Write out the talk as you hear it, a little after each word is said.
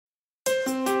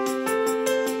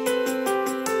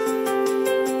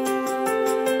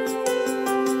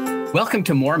Welcome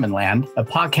to Mormon Land, a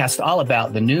podcast all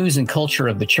about the news and culture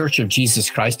of the Church of Jesus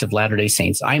Christ of Latter-day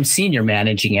Saints. I'm Senior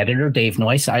Managing Editor Dave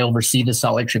Noyce. I oversee the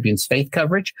Salt Lake Tribune's faith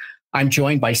coverage. I'm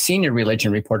joined by Senior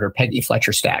Religion Reporter Peggy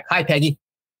Fletcher-Stack. Hi, Peggy.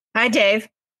 Hi, Dave.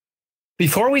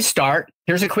 Before we start,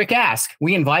 here's a quick ask.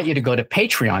 We invite you to go to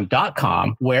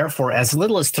patreon.com, where for as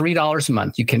little as $3 a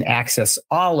month, you can access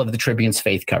all of the Tribune's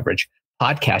faith coverage,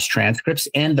 podcast transcripts,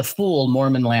 and the full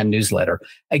Mormon Land newsletter.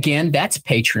 Again, that's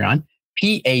Patreon.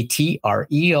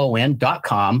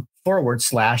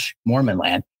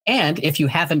 patreon.com/Mormonland. And if you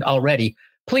haven't already,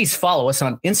 please follow us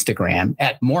on Instagram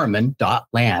at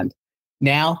mormon.land.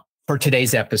 Now for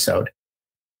today's episode.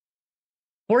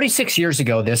 46 years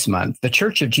ago this month, the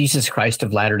Church of Jesus Christ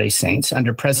of Latter-day Saints,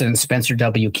 under President Spencer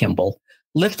W. Kimball,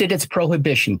 lifted its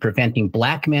prohibition preventing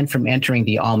Black men from entering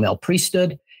the all-male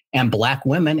priesthood and Black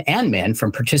women and men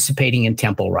from participating in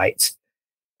temple rites.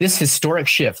 This historic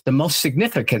shift, the most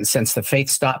significant since the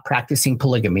faith stopped practicing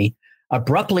polygamy,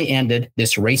 abruptly ended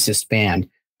this racist ban,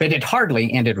 but it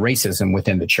hardly ended racism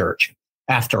within the church.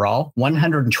 After all,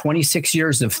 126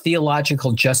 years of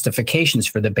theological justifications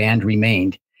for the ban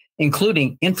remained,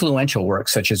 including influential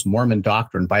works such as Mormon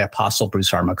Doctrine by Apostle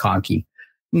Bruce McConkie.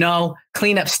 No,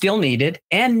 cleanup still needed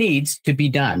and needs to be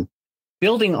done.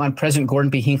 Building on President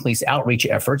Gordon B. Hinckley's outreach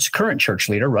efforts, current church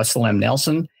leader Russell M.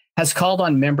 Nelson has called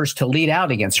on members to lead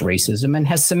out against racism and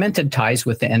has cemented ties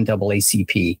with the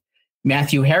NAACP.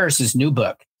 Matthew Harris's new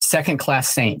book, Second Class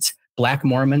Saints, Black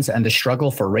Mormons and the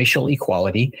Struggle for Racial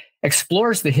Equality,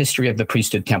 explores the history of the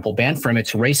priesthood temple ban from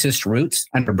its racist roots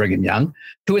under Brigham Young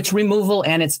to its removal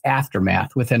and its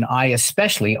aftermath, with an eye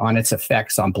especially on its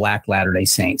effects on Black Latter-day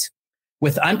Saints.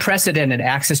 With unprecedented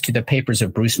access to the papers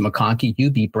of Bruce McConkie,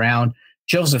 U.B. Brown,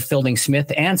 Joseph Fielding Smith,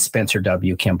 and Spencer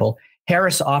W. Kimball,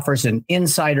 Harris offers an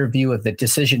insider view of the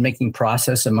decision-making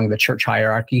process among the church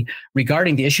hierarchy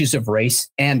regarding the issues of race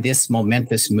and this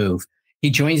momentous move.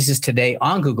 He joins us today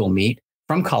on Google Meet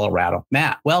from Colorado.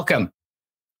 Matt, welcome.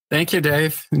 Thank you,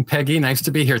 Dave and Peggy. Nice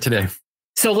to be here today.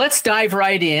 So let's dive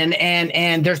right in,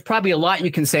 and there's probably a lot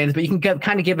you can say, but you can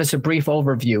kind of give us a brief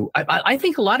overview. I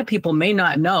think a lot of people may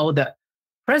not know that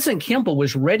President Kimball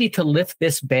was ready to lift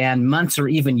this ban months or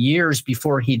even years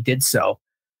before he did so.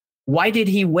 Why did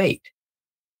he wait?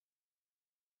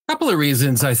 A couple of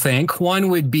reasons, I think. One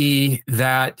would be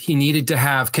that he needed to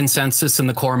have consensus in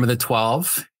the Quorum of the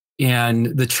 12, and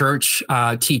the church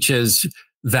teaches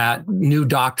that new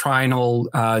doctrinal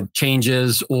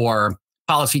changes or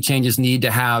policy changes need to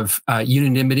have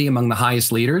unanimity among the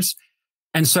highest leaders.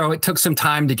 And so it took some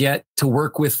time to get to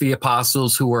work with the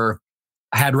apostles who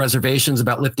had reservations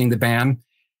about lifting the ban.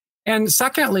 And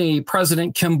secondly,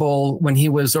 President Kimball, when he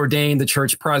was ordained the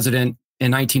church president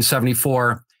in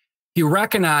 1974, he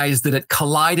recognized that it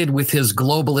collided with his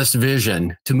globalist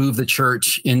vision to move the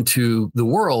church into the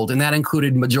world, and that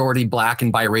included majority Black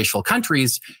and biracial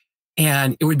countries.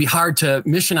 And it would be hard to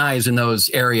missionize in those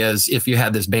areas if you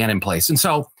had this ban in place. And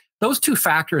so those two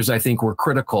factors, I think, were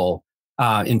critical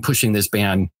in pushing this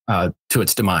ban to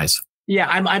its demise. Yeah,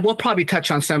 I will probably touch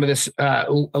on some of this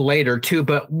later, too.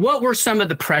 But what were some of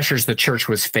the pressures the church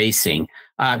was facing?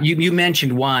 You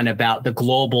mentioned one about the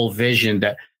global vision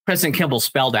that President Kimball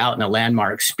spelled out in a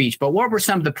landmark speech. But what were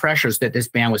some of the pressures that this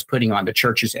ban was putting on the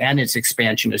churches and its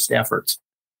expansionist efforts?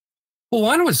 Well,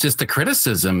 one was just the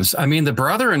criticisms. I mean, the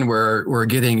brethren were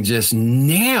getting just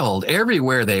nailed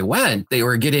everywhere they went. They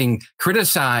were getting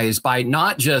criticized by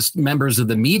not just members of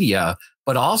the media,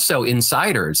 but also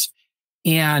insiders.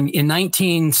 And in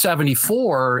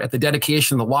 1974, at the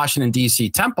dedication of the Washington, D.C.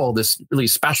 temple, this really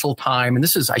special time, and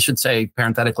this is, I should say,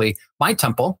 parenthetically, my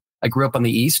temple. I grew up on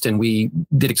the East, and we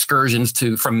did excursions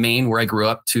from Maine, where I grew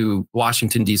up, to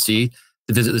Washington, D.C.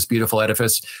 to visit this beautiful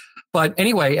edifice. But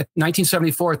anyway, at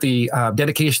 1974, at the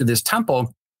dedication of this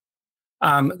temple,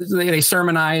 they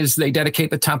sermonize, they dedicate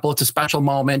the temple. It's a special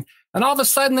moment. And all of a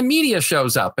sudden, the media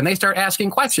shows up, and they start asking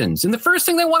questions. And the first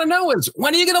thing they want to know is,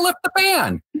 when are you going to lift the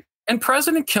ban? And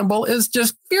President Kimball is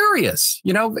just furious,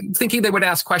 thinking they would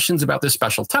ask questions about this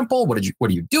special temple. What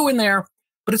are you doing there?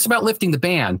 But it's about lifting the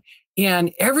ban.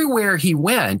 And everywhere he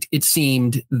went, it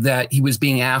seemed that he was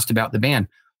being asked about the ban.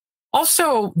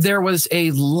 Also, there was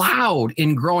a loud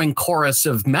and growing chorus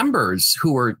of members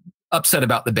who were upset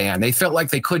about the ban. They felt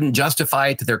like they couldn't justify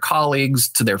it to their colleagues,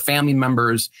 to their family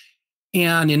members.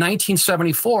 And in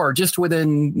 1974, just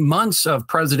within months of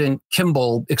President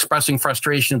Kimball expressing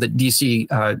frustration at the D.C.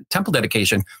 temple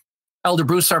dedication, Elder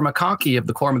Bruce McConkie of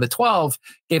the Quorum of the 12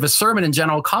 gave a sermon in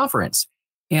General Conference.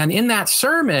 And in that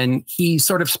sermon, he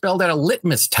sort of spelled out a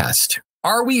litmus test.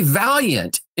 Are we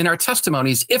valiant in our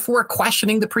testimonies if we're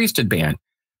questioning the priesthood ban?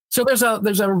 So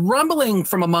there's a rumbling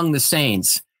from among the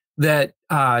saints that,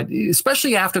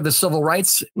 especially after the civil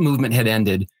rights movement had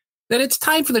ended, that it's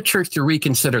time for the church to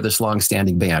reconsider this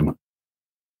longstanding ban.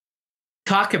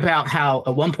 Talk about how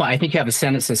at one point, I think you have a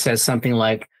sentence that says something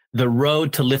like, the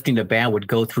road to lifting the ban would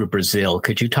go through Brazil.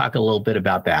 Could you talk a little bit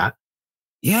about that?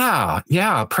 Yeah.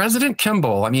 President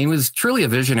Kimball, I mean, he was truly a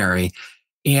visionary.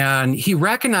 And he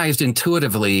recognized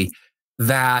intuitively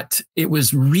that it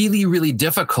was really, really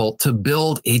difficult to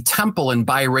build a temple in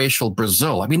biracial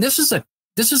Brazil. I mean, this is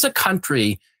a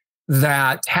country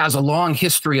that has a long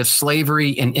history of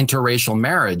slavery and interracial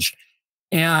marriage.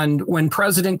 And when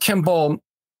President Kimball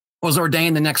was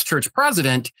ordained the next church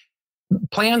president,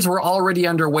 plans were already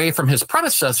underway from his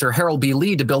predecessor, Harold B.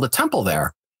 Lee, to build a temple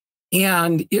there.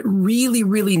 And it really,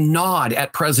 really gnawed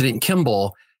at President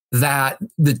Kimball that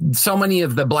so many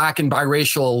of the Black and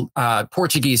biracial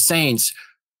Portuguese saints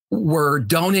were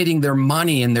donating their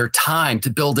money and their time to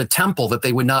build a temple that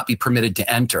they would not be permitted to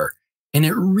enter. And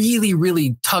it really,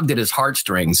 really tugged at his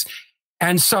heartstrings.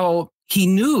 And so he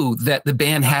knew that the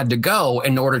ban had to go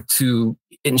in order to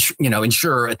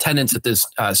ensure attendance at this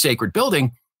sacred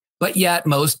building. But yet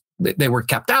they were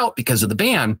kept out because of the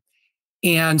ban.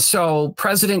 And so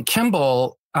President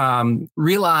Kimball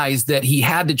realized that he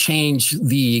had to change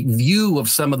the view of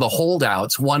some of the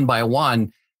holdouts one by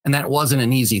one, and that wasn't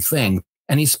an easy thing.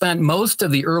 And he spent most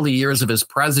of the early years of his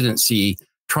presidency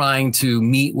trying to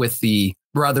meet with the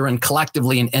brethren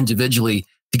collectively and individually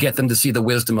to get them to see the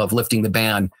wisdom of lifting the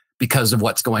ban because of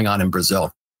what's going on in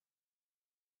Brazil.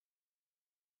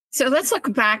 So let's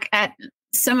look back at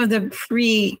some of the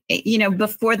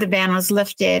before the ban was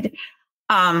lifted.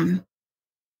 Tell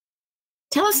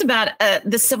us about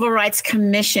the Civil Rights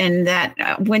Commission that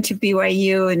went to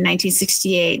BYU in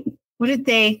 1968. What did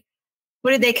they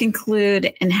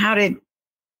conclude, and how did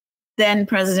then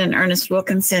President Ernest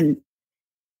Wilkinson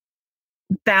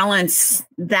balance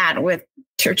that with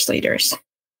church leaders?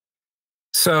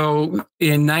 So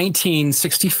in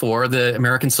 1964, the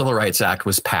American Civil Rights Act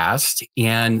was passed,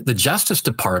 and the Justice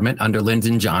Department under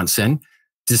Lyndon Johnson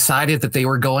decided that they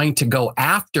were going to go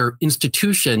after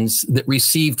institutions that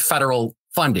received federal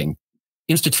funding,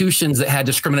 institutions that had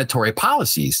discriminatory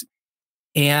policies.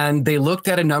 And they looked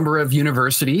at a number of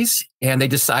universities, and they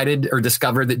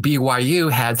discovered that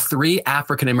BYU had 3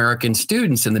 African-American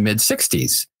students in the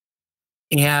mid-60s.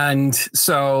 And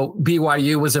so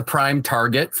BYU was a prime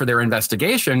target for their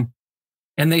investigation.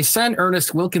 And they sent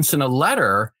Ernest Wilkinson a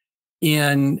letter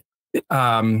in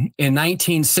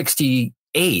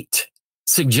 1968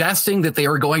 suggesting that they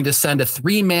were going to send a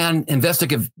 3-man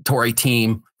investigatory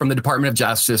team from the Department of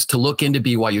Justice to look into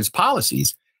BYU's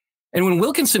policies. And when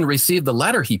Wilkinson received the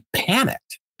letter, he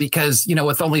panicked because,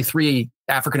 with only 3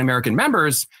 African-American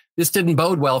members, this didn't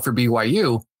bode well for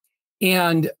BYU.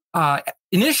 And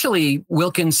initially,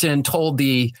 Wilkinson told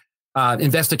the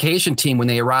investigation team when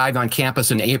they arrived on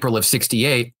campus in April of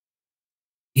 68,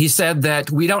 he said that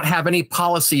we don't have any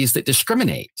policies that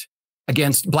discriminate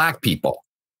against Black people.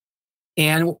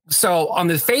 And so on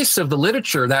the face of the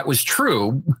literature, that was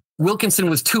true. Wilkinson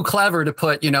was too clever to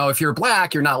put, if you're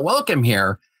Black, you're not welcome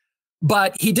here.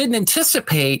 But he didn't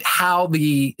anticipate how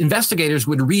the investigators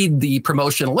would read the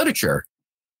promotional literature.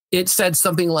 It said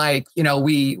something like,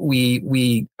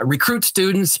 we recruit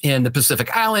students in the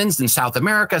Pacific Islands, in South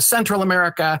America, Central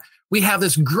America. We have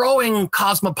this growing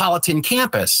cosmopolitan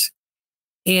campus.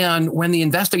 And when the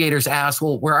investigators asked,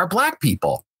 well, where are Black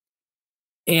people?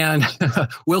 And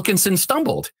Wilkinson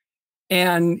stumbled.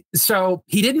 And so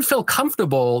he didn't feel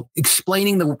comfortable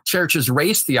explaining the church's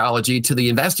race theology to the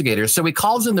investigators. So he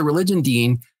calls in the religion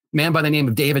dean, a man by the name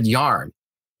of David Yarn. And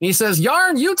he says,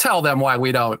 Yarn, you tell them why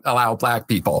we don't allow Black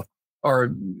people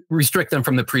or restrict them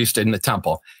from the priesthood in the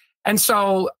temple. And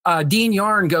so Dean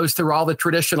Yarn goes through all the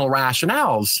traditional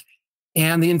rationales,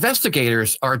 and the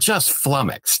investigators are just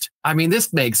flummoxed. I mean,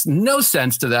 this makes no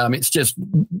sense to them. It's just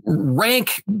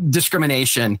rank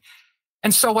discrimination.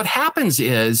 And so what happens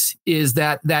is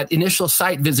that initial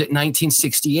site visit in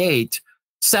 1968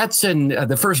 sets in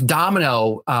the first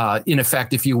domino, in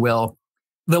effect, if you will,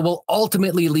 that will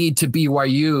ultimately lead to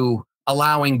BYU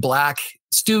allowing Black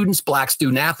students, Black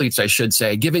student athletes, I should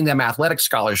say, giving them athletic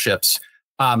scholarships.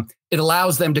 It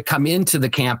allows them to come into the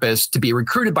campus, to be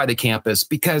recruited by the campus,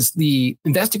 because the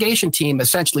investigation team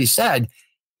essentially said,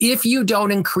 if you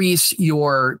don't increase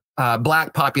your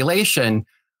Black population,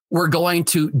 we're going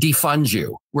to defund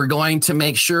you. We're going to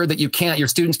make sure that your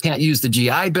students can't use the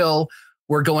GI Bill.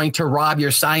 We're going to rob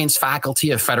your science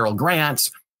faculty of federal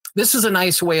grants. This is a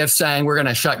nice way of saying we're going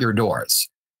to shut your doors.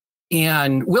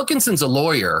 And Wilkinson's a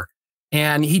lawyer,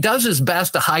 and he does his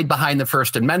best to hide behind the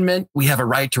First Amendment. We have a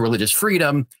right to religious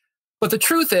freedom. But the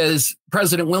truth is,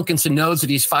 President Wilkinson knows that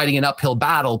he's fighting an uphill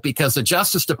battle because the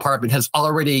Justice Department has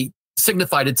already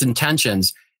signified its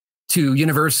intentions to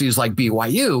universities like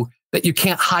BYU that you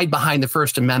can't hide behind the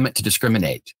First Amendment to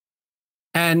discriminate.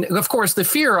 And of course, the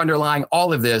fear underlying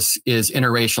all of this is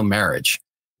interracial marriage,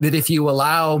 that if you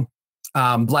allow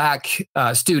Black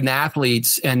student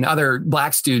athletes and other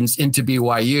Black students into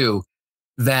BYU,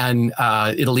 then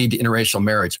it'll lead to interracial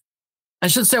marriage. I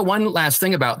should say one last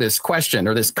thing about this question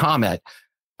or this comment,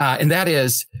 and that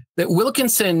is that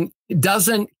Wilkinson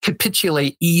doesn't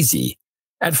capitulate easy.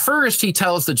 At first, he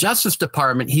tells the Justice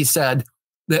Department, he said,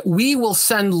 that we will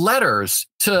send letters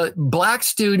to Black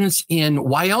students in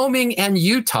Wyoming and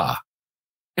Utah.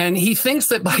 And he thinks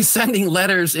that by sending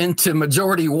letters into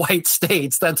majority white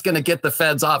states, that's going to get the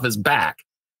feds off his back.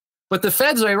 But the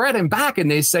feds, they write him back and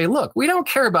they say, look, we don't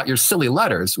care about your silly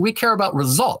letters. We care about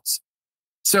results.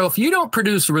 So if you don't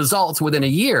produce results within a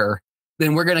year,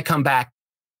 then we're going to come back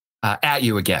at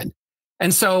you again.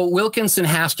 And so Wilkinson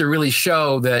has to really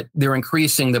show that they're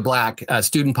increasing the Black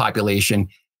student population.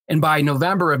 And by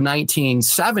November of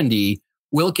 1970,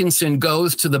 Wilkinson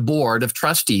goes to the board of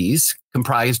trustees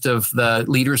comprised of the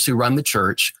leaders who run the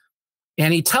church.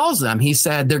 And he tells them, he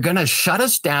said, they're going to shut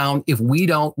us down if we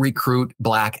don't recruit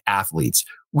Black athletes.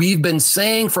 We've been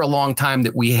saying for a long time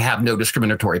that we have no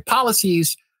discriminatory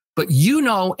policies, but you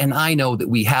know, and I know that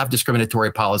we have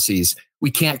discriminatory policies.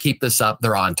 We can't keep this up.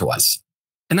 They're on to us.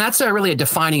 And that's really a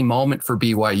defining moment for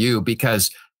BYU,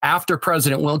 because after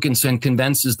President Wilkinson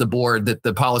convinces the board that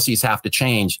the policies have to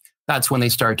change, that's when they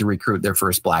start to recruit their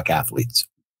first Black athletes.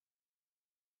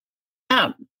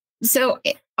 So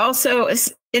also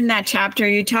in that chapter,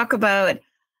 you talk about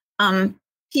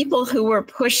people who were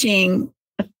pushing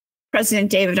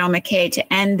President David O. McKay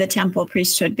to end the temple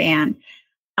priesthood ban,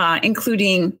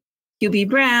 including Hugh B.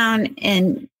 Brown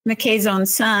and McKay's own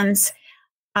sons.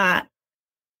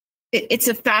 It's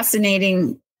a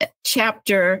fascinating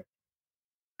chapter.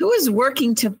 Who was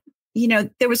working to,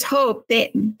 there was hope.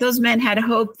 Those men had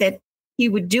hope that he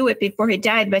would do it before he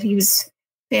died, but he was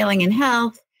failing in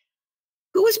health.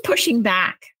 Who was pushing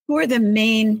back? Who are the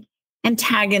main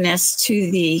antagonists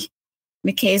to the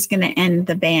McKay's going to end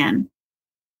the ban?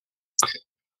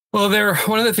 Well,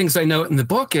 one of the things I note in the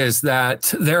book is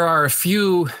that there are a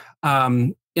few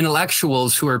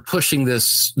intellectuals who are pushing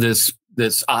this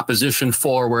opposition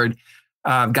forward.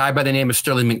 A guy by the name of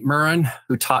Sterling McMurrin,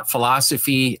 who taught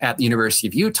philosophy at the University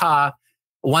of Utah,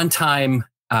 one-time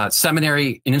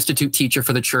seminary and institute teacher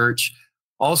for the church,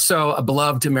 also a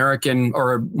beloved American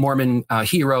or Mormon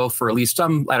hero for at least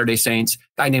some Latter-day Saints,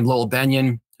 a guy named Lowell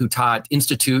Benyon, who taught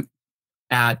institute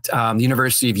at the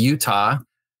University of Utah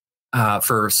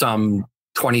for some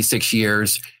 26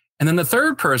 years. And then the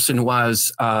third person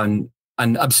was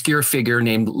an obscure figure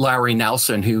named Larry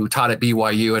Nelson, who taught at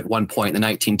BYU at one point in the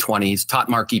 1920s, taught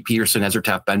Mark E. Peterson, Ezra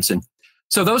Taft Benson.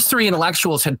 So those three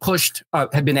intellectuals had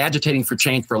been agitating for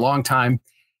change for a long time.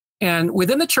 And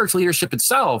within the church leadership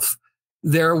itself,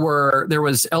 there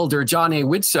was Elder John A.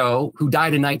 Widsoe, who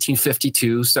died in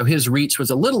 1952. So his reach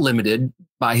was a little limited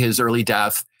by his early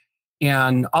death.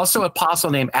 And also an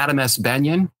apostle named Adam S.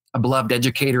 Benyon, a beloved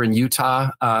educator in Utah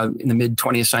in the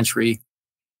mid-20th century.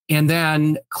 And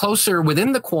then closer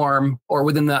within the quorum or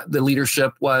within the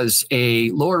leadership was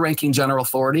a lower-ranking general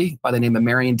authority by the name of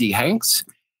Marion D. Hanks,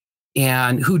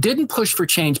 and who didn't push for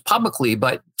change publicly,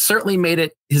 but certainly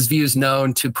made his views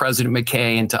known to President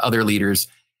McKay and to other leaders.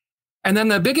 And then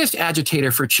the biggest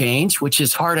agitator for change, which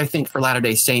is hard, I think, for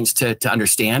Latter-day Saints to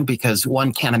understand, because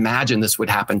one can't imagine this would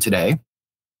happen today.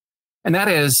 And that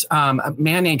is a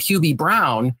man named Hugh B.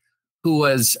 Brown, who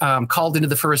was called into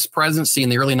the first presidency in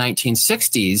the early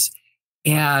 1960s.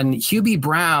 And Hugh B.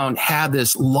 Brown had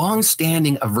this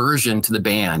long-standing aversion to the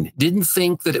ban, didn't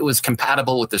think that it was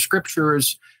compatible with the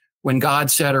scriptures. When God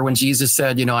said, or when Jesus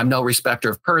said, I'm no respecter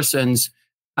of persons,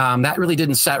 that really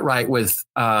didn't set right with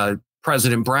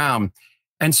President Brown.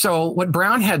 And so what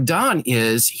Brown had done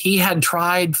is he had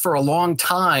tried for a long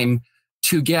time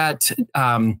to get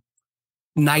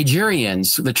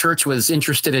Nigerians. The church was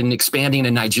interested in expanding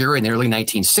in Nigeria in the early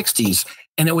 1960s,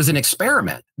 and it was an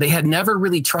experiment. They had never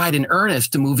really tried in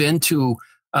earnest to move into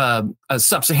a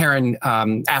sub-Saharan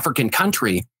African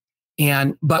country.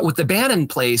 But with the ban in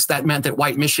place, that meant that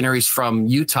white missionaries from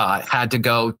Utah had to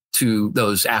go to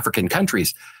those African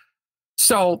countries.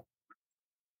 So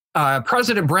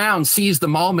President Brown seized the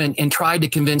moment and tried to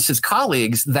convince his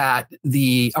colleagues that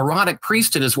the Aaronic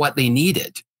priesthood is what they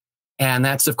needed. And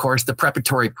that's, of course, the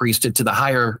preparatory priesthood to the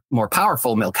higher, more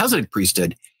powerful Melchizedek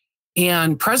priesthood.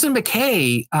 And President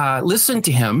McKay listened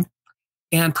to him.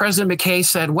 And President McKay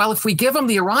said, well, if we give them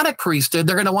the Aaronic priesthood,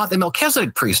 they're going to want the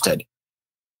Melchizedek priesthood.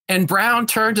 And Brown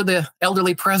turned to the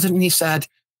elderly president and he said,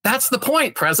 "That's the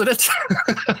point, President."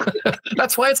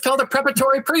 That's why it's called a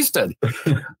preparatory priesthood.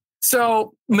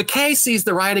 So McKay sees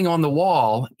the writing on the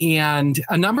wall, and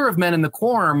a number of men in the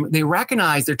quorum, they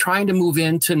recognize they're trying to move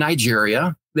into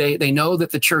Nigeria. They know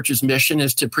that the church's mission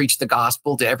is to preach the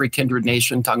gospel to every kindred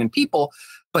nation, tongue, and people,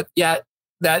 but yet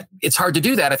that it's hard to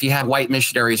do that if you have white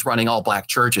missionaries running all black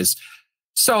churches.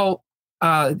 So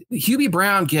Hugh B.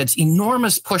 Brown gets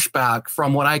enormous pushback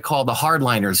from what I call the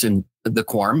hardliners in the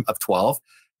quorum of 12,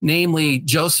 namely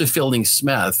Joseph Fielding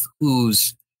Smith,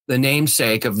 who's the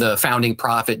namesake of the founding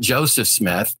prophet Joseph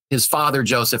Smith. His father,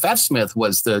 Joseph F. Smith,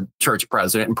 was the church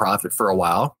president and prophet for a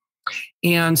while.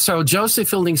 And so Joseph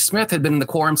Fielding Smith had been in the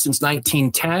quorum since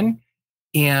 1910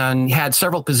 and had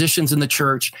several positions in the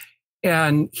church.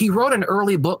 And he wrote an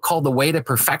early book called The Way to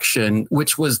Perfection,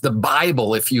 which was the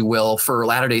Bible, if you will, for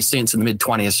Latter-day Saints in the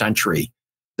mid-20th century.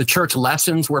 The church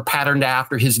lessons were patterned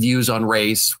after his views on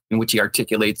race, in which he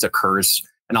articulates a curse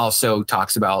and also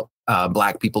talks about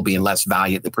Black people being less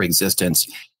valiant than pre-existence.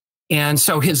 And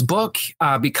so his book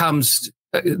becomes,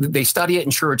 they study it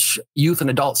in church youth and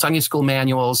adult Sunday school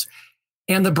manuals.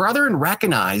 And the brethren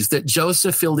recognize that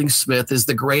Joseph Fielding Smith is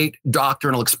the great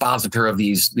doctrinal expositor of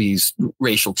these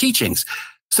racial teachings.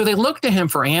 So they look to him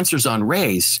for answers on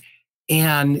race.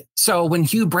 And so when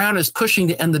Hugh Brown is pushing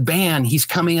to end the ban, he's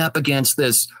coming up against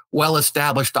this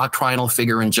well-established doctrinal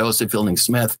figure in Joseph Fielding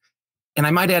Smith. And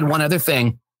I might add one other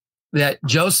thing, that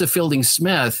Joseph Fielding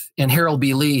Smith and Harold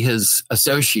B. Lee, his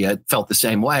associate, felt the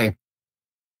same way.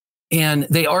 And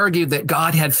they argued that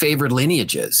God had favored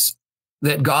lineages,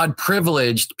 that God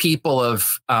privileged people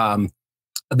of the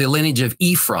lineage of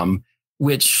Ephraim,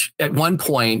 which at one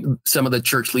point, some of the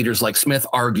church leaders like Smith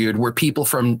argued were people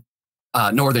from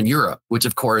Northern Europe, which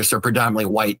of course are predominantly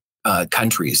white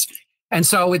countries. And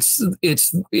so it's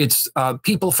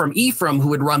people from Ephraim who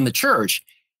would run the church.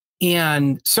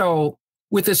 And so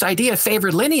with this idea of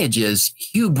favored lineages,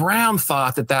 Hugh Brown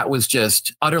thought that that was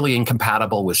just utterly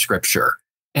incompatible with Scripture.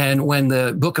 And when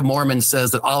the Book of Mormon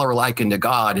says that all are likened to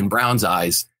God in Brown's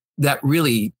eyes, that's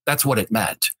what it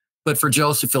meant. But for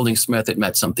Joseph Fielding Smith, it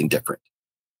meant something different.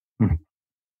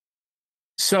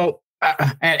 So,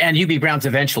 and Hugh B. Brown's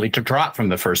eventually to drop from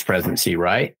the first presidency,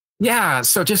 right? Yeah.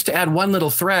 So just to add one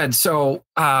little thread. So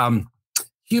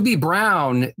Hugh B.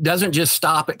 Brown doesn't just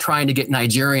stop at trying to get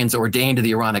Nigerians ordained to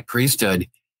the Aaronic priesthood.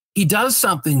 He does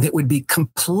something that would be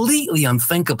completely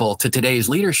unthinkable to today's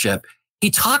leadership. He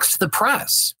talks to the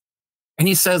press and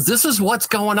he says, this is what's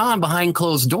going on behind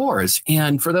closed doors.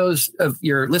 And for those of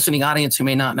your listening audience who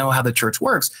may not know how the church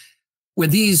works,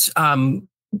 with these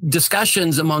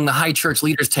discussions among the high church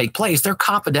leaders take place, they're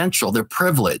confidential, they're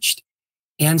privileged.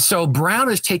 And so Brown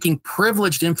is taking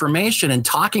privileged information and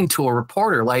talking to a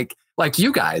reporter like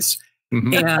you guys.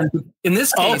 Mm-hmm. And in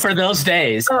this case, for those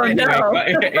days. Oh, no.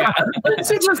 I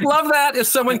just love that if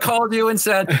someone called you and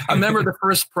said, a member of the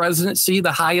first presidency,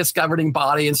 the highest governing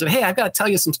body, and said, hey, I've got to tell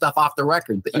you some stuff off the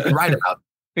record that you can write about,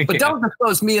 but don't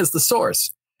disclose me as the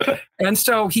source. And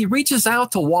so he reaches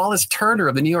out to Wallace Turner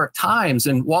of the New York Times,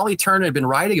 and Wally Turner had been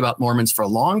writing about Mormons for a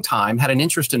long time, had an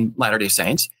interest in Latter-day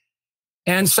Saints.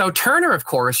 And so Turner, of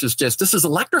course, this is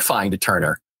electrifying to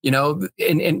Turner,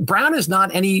 and Brown is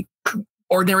not any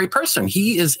ordinary person.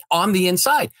 He is on the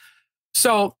inside.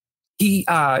 So he,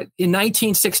 in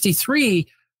 1963,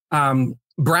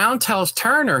 Brown tells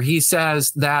Turner, he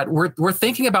says that we're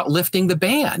thinking about lifting the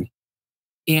ban.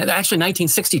 And actually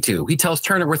 1962, he tells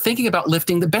Turner, we're thinking about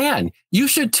lifting the ban. You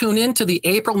should tune into the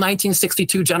April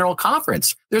 1962 General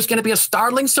Conference. There's going to be a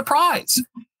startling surprise.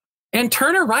 And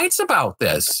Turner writes about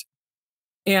this.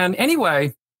 And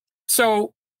anyway,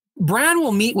 so Brown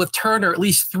will meet with Turner at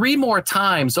least 3 more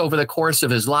times over the course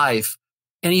of his life.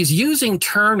 And he's using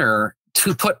Turner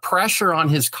to put pressure on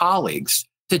his colleagues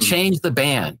to change the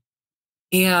ban.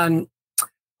 And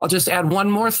I'll just add one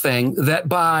more thing, that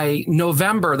by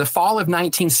November, the fall of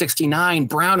 1969,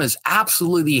 Brown has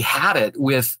absolutely had it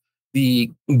with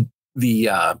the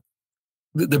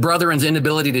brethren's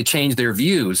inability to change their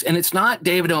views. And it's not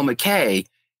David O. McKay.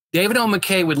 David O.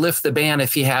 McKay would lift the ban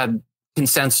if he had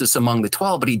consensus among the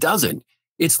 12, but he doesn't.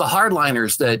 It's the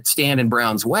hardliners that stand in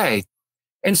Brown's way.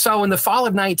 And so in the fall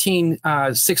of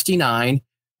 1969,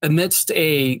 amidst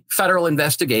a federal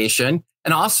investigation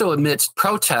and also amidst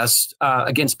protests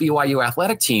against BYU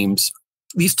athletic teams,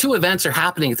 these 2 events are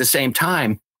happening at the same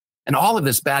time, and all of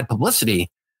this bad publicity,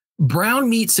 Brown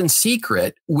meets in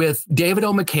secret with David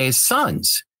O. McKay's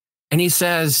sons. And he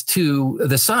says to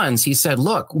the sons, he said,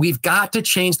 look, we've got to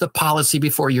change the policy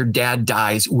before your dad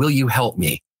dies. Will you help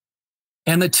me?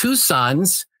 And the 2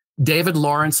 sons, David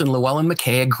Lawrence and Llewellyn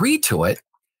McKay, agreed to it.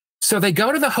 So they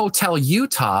go to the Hotel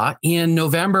Utah in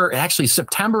September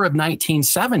of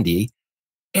 1970,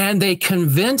 and they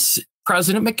convince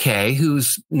President McKay,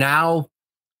 who's now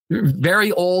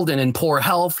very old and in poor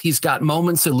health. He's got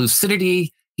moments of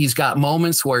lucidity. He's got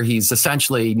moments where he's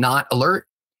essentially not alert.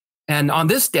 And on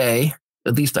this day,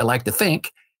 at least I like to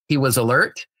think, he was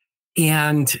alert.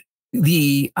 And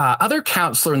the other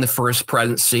counselor in the first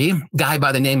presidency, a guy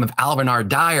by the name of Alvin R.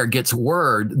 Dyer, gets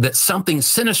word that something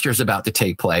sinister is about to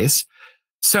take place.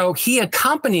 So he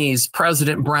accompanies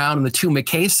President Brown and the two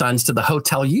McKay sons to the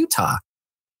Hotel Utah.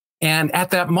 And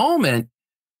at that moment,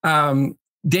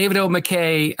 David O.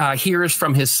 McKay hears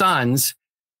from his sons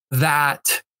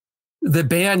that the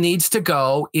ban needs to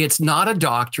go. It's not a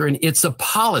doctrine, it's a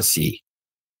policy.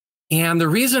 And the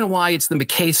reason why it's the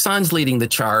McKay sons leading the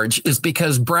charge is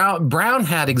because Brown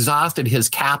had exhausted his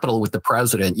capital with the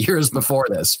president years before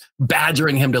this,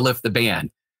 badgering him to lift the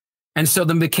ban. And so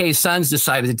the McKay sons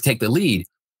decided to take the lead.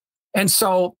 And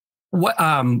so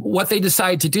what they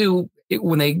decide to do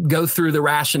when they go through the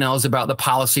rationales about the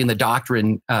policy and the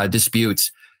doctrine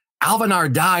disputes, Alvin R.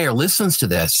 Dyer listens to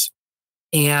this.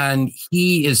 And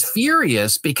he is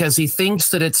furious because he thinks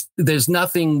that there's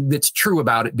nothing that's true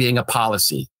about it being a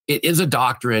policy. It is a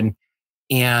doctrine.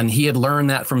 And he had learned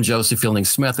that from Joseph Fielding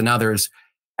Smith and others.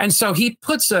 And so he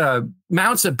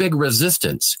mounts a big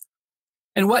resistance.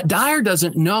 And what Dyer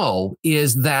doesn't know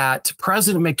is that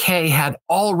President McKay had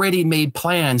already made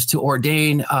plans to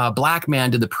ordain a black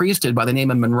man to the priesthood by the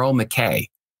name of Monroe McKay.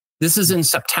 This is in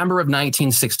September of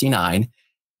 1969.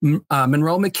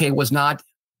 Monroe McKay was not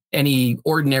any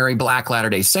ordinary Black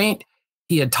Latter-day Saint.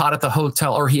 He had taught at the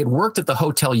hotel, or he had worked at the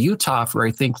Hotel Utah for,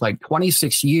 I think, like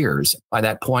 26 years by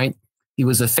that point. He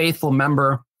was a faithful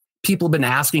member. People have been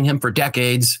asking him for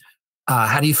decades,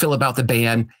 how do you feel about the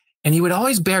ban? And he would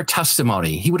always bear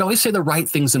testimony. He would always say the right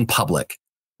things in public,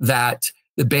 that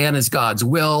the ban is God's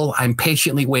will. I'm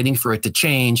patiently waiting for it to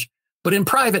change. But in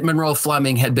private, Monroe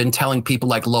Fleming had been telling people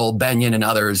like Lowell Benyon and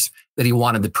others that he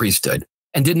wanted the priesthood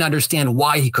and didn't understand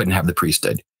why he couldn't have the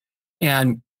priesthood.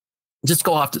 And just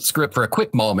go off the script for a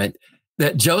quick moment,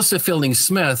 that Joseph Fielding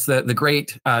Smith, the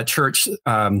great church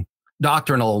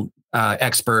doctrinal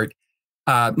expert,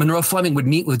 Monroe Fleming would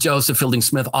meet with Joseph Fielding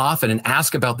Smith often and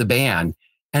ask about the ban.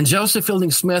 And Joseph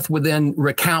Fielding Smith would then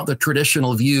recount the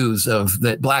traditional views of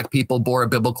that Black people bore a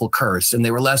biblical curse and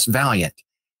they were less valiant.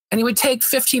 And he would take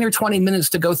 15 or 20 minutes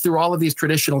to go through all of these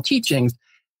traditional teachings.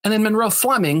 And then Monroe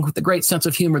Fleming, with the great sense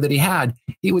of humor that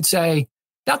he would say,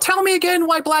 now tell me again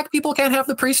why Black people can't have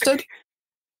the priesthood.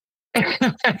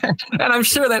 And I'm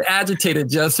sure that agitated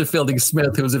Joseph Fielding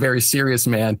Smith, who was a very serious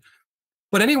man.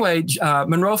 But anyway,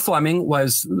 Monroe Fleming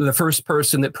was the first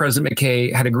person that President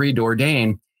McKay had agreed to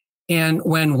ordain. And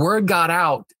when word got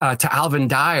out to Alvin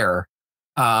Dyer,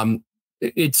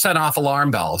 it set off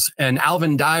alarm bells. And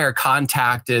Alvin Dyer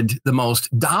contacted the most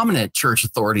dominant church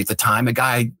authority at the time, a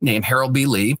guy named Harold B.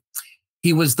 Lee.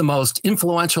 He was the most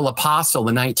influential apostle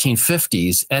in the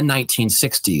 1950s and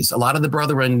 1960s. A lot of the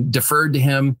brethren deferred to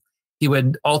him. He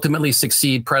would ultimately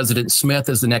succeed President Smith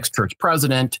as the next church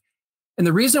president. And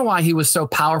the reason why he was so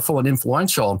powerful and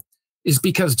influential is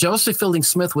because Joseph Fielding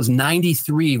Smith was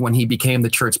 93 when he became the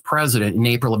church president in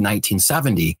April of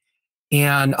 1970.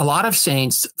 And a lot of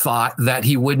saints thought that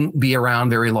he wouldn't be around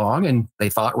very long, and they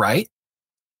thought right.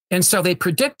 And so they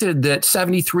predicted that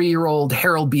 73-year-old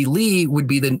Harold B. Lee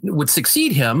would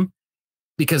succeed him,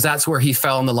 because that's where he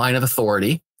fell in the line of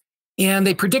authority. And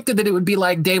they predicted that it would be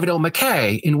like David O.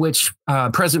 McKay, in which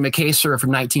President McKay served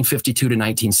from 1952 to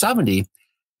 1970.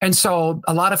 And so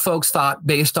a lot of folks thought,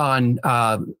 based on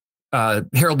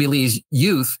Harold B. Lee's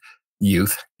youth,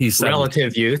 he's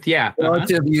relative youth, yeah,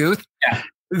 relative youth, yeah,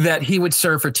 that he would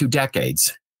serve for 2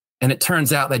 decades. And it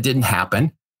turns out that didn't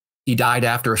happen. He died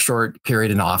after a short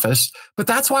period in office. But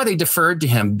that's why they deferred to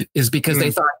him, is because they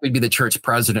thought he'd be the church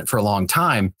president for a long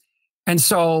time. And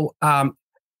so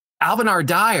Alvin R.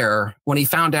 Dyer, when he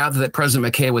found out that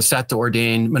President McKay was set to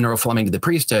ordain Monroe Fleming to the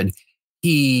priesthood,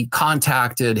 he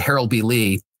contacted Harold B.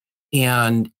 Lee.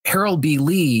 And Harold B.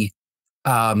 Lee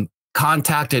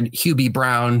contacted Hugh B.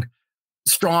 Brown,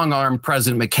 strong-armed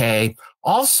President McKay,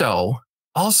 also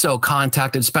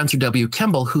contacted Spencer W.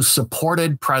 Kimball, who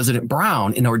supported President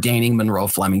Brown in ordaining Monroe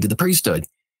Fleming to the priesthood.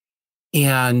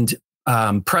 And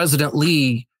President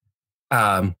Lee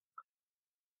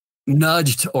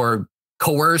nudged or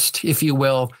coerced, if you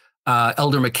will,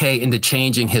 Elder McKay into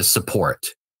changing his support.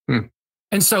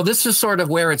 And so this is sort of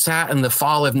where it's at in the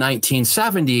fall of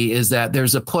 1970, is that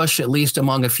there's a push, at least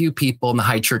among a few people in the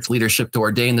high church leadership, to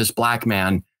ordain this black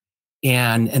man.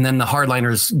 And then the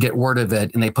hardliners get word of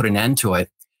it and they put an end to it.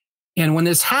 And when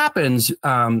this happens,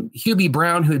 Hugh B.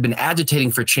 Brown, who had been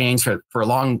agitating for change for a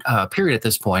long period at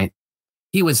this point,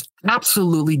 he was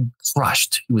absolutely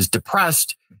crushed. He was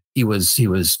depressed. He was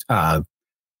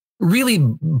really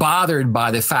bothered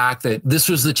by the fact that this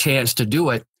was the chance to do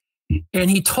it. And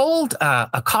he told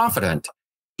a confidant,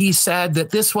 he said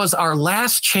that this was our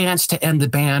last chance to end the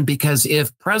ban, because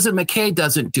if President McKay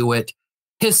doesn't do it,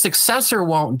 his successor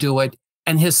won't do it,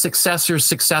 and his successor's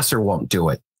successor won't do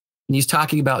it. And he's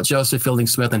talking about Joseph Fielding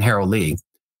Smith and Harold Lee.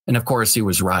 And of course, he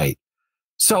was right.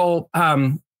 So,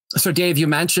 Dave, you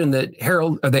mentioned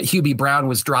that Hugh B. Brown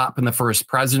was dropped in the first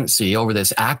presidency over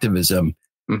this activism.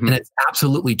 Mm-hmm. And it's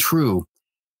absolutely true.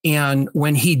 And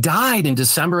when he died in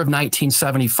December of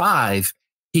 1975,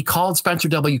 he called Spencer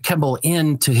W. Kimball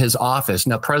into his office,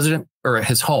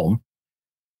 his home.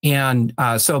 And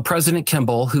so President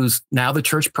Kimball, who's now the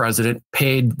church president,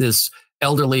 paid this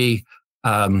elderly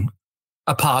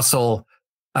apostle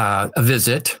a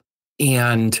visit.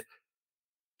 And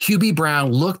Hugh B.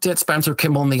 Brown looked at Spencer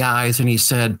Kimball in the eyes and he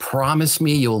said, "Promise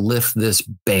me you'll lift this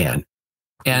ban."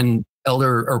 And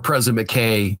President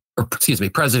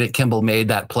Kimball made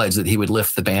that pledge that he would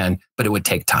lift the ban, but it would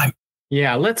take time.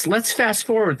 Yeah, let's fast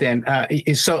forward then.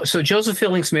 So Joseph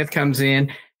Fielding Smith comes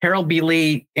in. Harold B.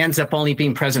 Lee ends up only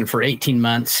being president for 18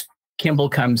 months. Kimball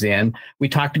comes in. We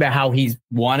talked about how he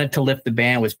wanted to lift the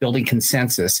ban, was building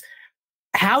consensus.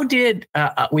 How did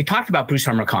we talked about Bruce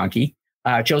McConkie,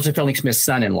 Joseph Fielding Smith's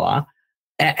son-in-law?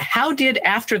 How did,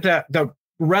 after the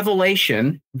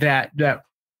revelation that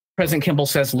President Kimball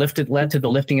says led to the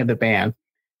lifting of the ban,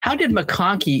 how did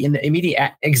McConkie in the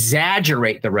immediate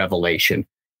exaggerate the revelation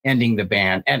ending the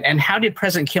ban? And how did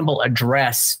President Kimball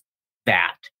address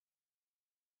that?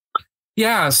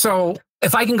 Yeah, so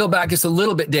if I can go back just a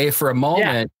little bit, Dave, for a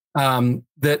moment,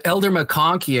 that Elder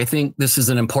McConkie, I think this is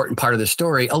an important part of the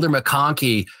story. Elder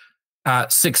McConkie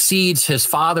succeeds his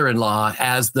father-in-law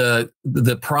as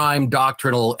the prime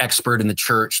doctrinal expert in the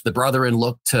church. The brethren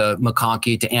looked to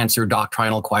McConkie to answer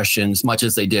doctrinal questions, much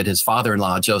as they did his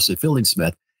father-in-law, Joseph Fielding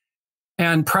Smith.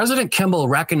 And President Kimball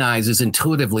recognizes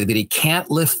intuitively that he can't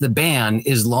lift the ban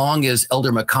as long as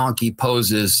Elder McConkie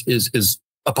is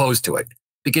opposed to it,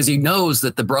 because he knows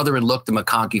that the brethren look to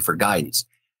McConkie for guidance.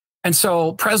 And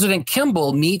so President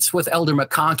Kimball meets with Elder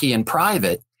McConkie in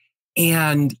private,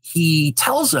 and he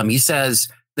tells him, he says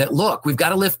that, look, we've got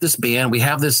to lift this ban. We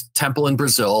have this temple in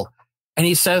Brazil. And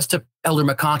he says to Elder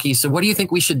McConkie, so what do you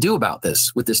think we should do about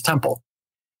this with this temple?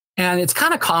 And it's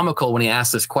kind of comical when he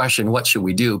asks this question, what should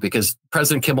we do? Because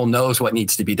President Kimball knows what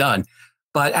needs to be done.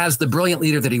 But as the brilliant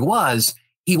leader that he was,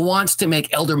 he wants to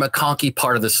make Elder McConkie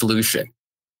part of the solution.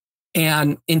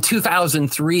 And in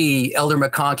 2003, Elder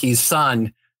McConkie's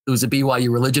son, who's a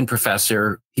BYU religion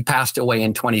professor, he passed away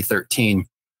in 2013.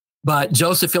 But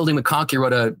Joseph Fielding McConkie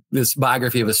wrote this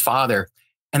biography of his father.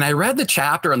 And I read the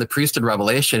chapter on the priesthood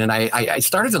revelation, and I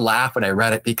started to laugh when I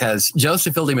read it, because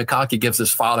Joseph Fielding McConkie gives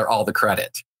his father all the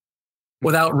credit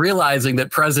without realizing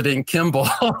that President Kimball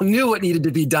knew what needed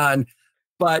to be done,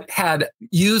 but had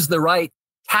used the right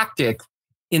tactic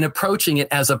in approaching it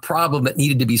as a problem that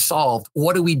needed to be solved.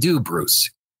 What do we do,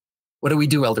 Bruce? What do we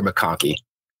do, Elder McConkie?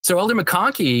 So Elder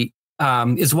McConkie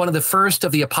is one of the first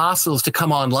of the apostles to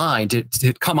come online,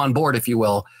 to come on board, if you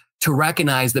will, to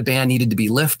recognize the ban needed to be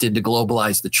lifted to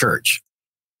globalize the church.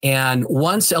 And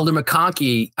once Elder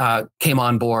McConkie came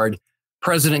on board,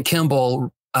 President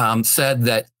Kimball said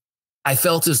that, I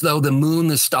felt as though the moon,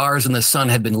 the stars, and the sun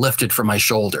had been lifted from my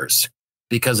shoulders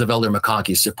because of Elder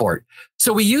McConkie's support.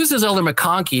 So we used Elder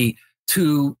McConkie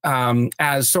to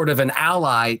as sort of an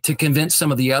ally to convince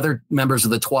some of the other members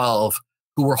of the 12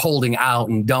 who were holding out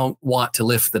and don't want to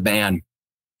lift the ban.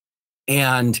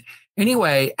 And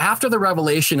anyway, after the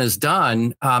revelation is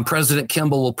done, President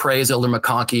Kimball will praise Elder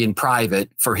McConkie in private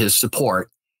for his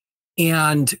support.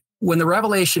 And when the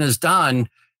revelation is done,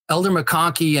 Elder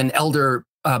McConkie and Elder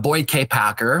Boyd K.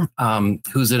 Packer,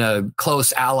 who's a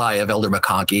close ally of Elder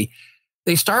McConkie,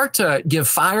 they start to give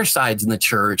firesides in the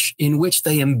church in which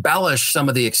they embellish some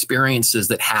of the experiences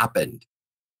that happened.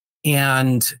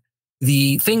 And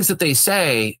the things that they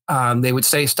say, they would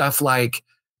say stuff like,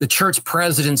 the church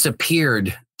presidents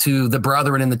appeared to the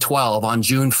brethren in the 12 on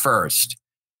June 1st.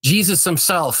 Jesus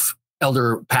himself,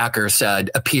 Elder Packer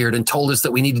said, appeared and told us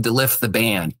that we needed to lift the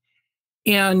ban.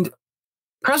 And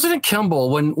President Kimball,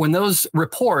 when those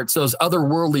reports, those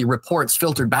otherworldly reports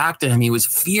filtered back to him, he was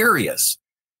furious,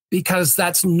 because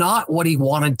that's not what he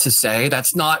wanted to say.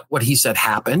 That's not what he said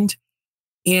happened.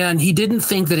 And he didn't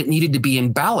think that it needed to be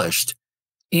embellished.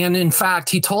 And in fact,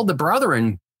 he told the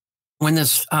brethren, when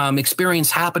this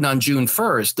experience happened on June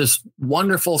 1st, this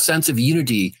wonderful sense of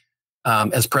unity,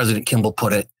 as President Kimball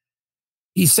put it,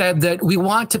 He said that we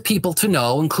want people to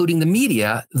know, including the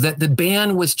media, that the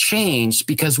ban was changed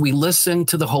because we listened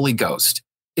to the Holy Ghost.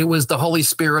 It was the Holy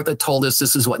Spirit that told us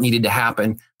this is what needed to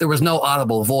happen. There was no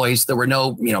audible voice. There were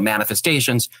no,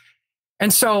 manifestations.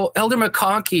 And so Elder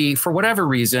McConkie, for whatever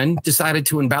reason, decided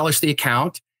to embellish the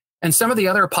account. And some of the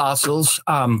other apostles,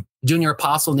 junior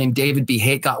apostle named David B.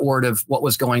 Haight, got word of what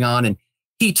was going on. And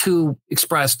he too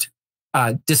expressed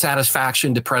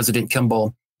dissatisfaction to President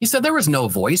Kimball. He said there was no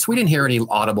voice. We didn't hear any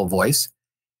audible voice.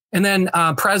 And then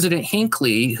President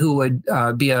Hinckley, who would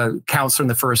be a counselor in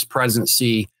the first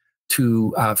presidency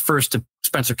first to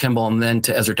Spencer Kimball and then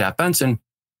to Ezra Taft Benson.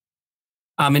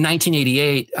 In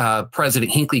 1988,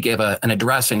 President Hinckley gave an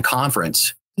address in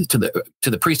conference to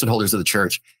the priesthood holders of the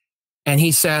church. And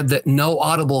he said that no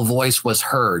audible voice was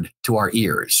heard to our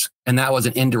ears. And that was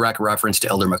an indirect reference to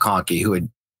Elder McConkie, who had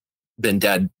been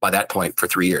dead by that point for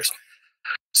 3 years.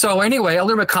 So anyway,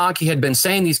 Elder McConkie had been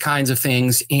saying these kinds of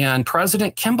things, and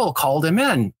President Kimball called him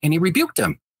in and he rebuked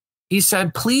him. He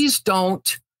said, please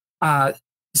don't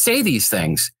say these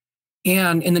things.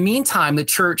 And in the meantime, the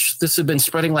church, this had been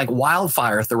spreading like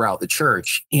wildfire throughout the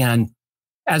church. And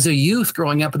as a youth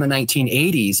growing up in the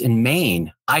 1980s in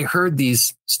Maine, I heard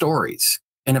these stories.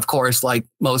 And of course, like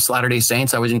most Latter-day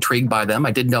Saints, I was intrigued by them.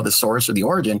 I didn't know the source or the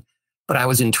origin, but I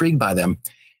was intrigued by them.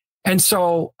 And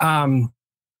so,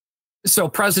 so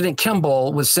President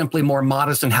Kimball was simply more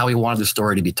modest in how he wanted the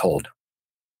story to be told.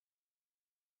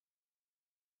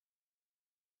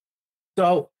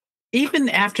 So even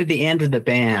after the end of the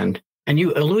ban, and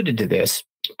you alluded to this,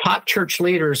 top church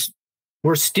leaders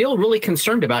were still really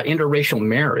concerned about interracial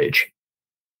marriage.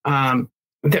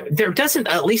 There doesn't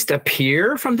at least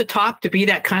appear from the top to be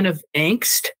that kind of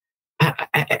angst.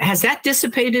 Has that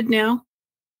dissipated now?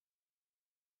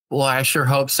 Well, I sure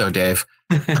hope so, Dave.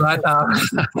 But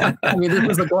I mean, this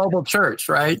is a global church,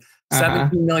 right?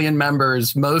 17 million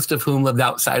members, most of whom lived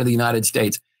outside of the United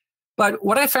States. But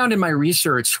what I found in my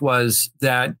research was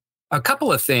that a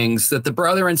couple of things that the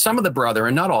brethren, some of the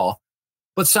brethren, not all,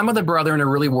 but some of the brethren are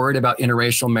really worried about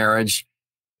interracial marriage.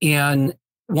 And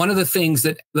one of the things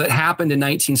that happened in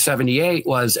 1978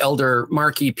 was Elder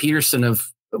Marky Peterson,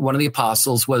 of one of the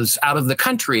apostles, was out of the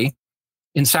country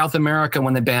in South America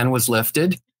when the ban was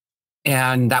lifted.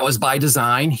 And that was by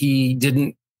design. He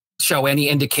didn't show any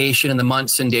indication in the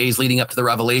months and days leading up to the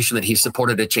revelation that he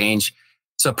supported a change.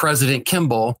 So President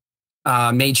Kimball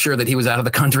made sure that he was out of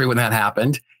the country when that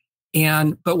happened.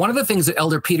 But one of the things that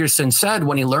Elder Peterson said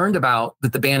when he learned about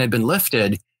that the ban had been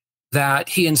lifted, that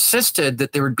he insisted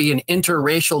that there would be an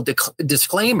interracial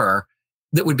disclaimer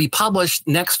that would be published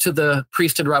next to the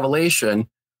priesthood revelation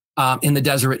in the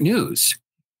Deseret News.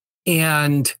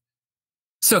 And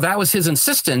so that was his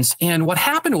insistence. And what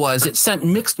happened was it sent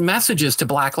mixed messages to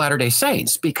Black Latter-day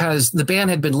Saints, because the ban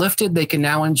had been lifted. They can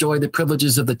now enjoy the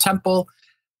privileges of the temple,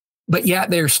 but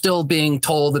yet they're still being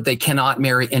told that they cannot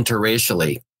marry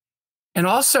interracially. And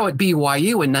also at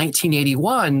BYU in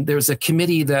 1981, there's a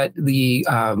committee that the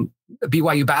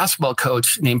BYU basketball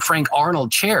coach named Frank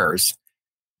Arnold chairs.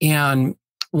 And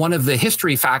one of the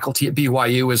history faculty at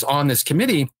BYU is on this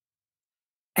committee.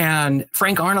 And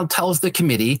Frank Arnold tells the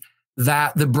committee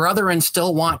that the brethren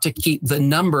still want to keep the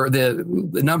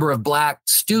number of Black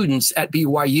students at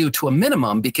BYU to a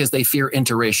minimum because they fear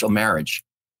interracial marriage.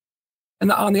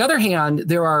 And on the other hand,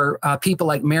 there are people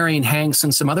like Marion Hanks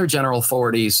and some other general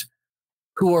authorities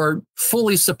who are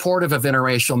fully supportive of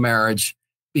interracial marriage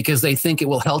because they think it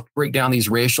will help break down these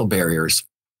racial barriers.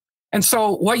 And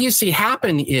so what you see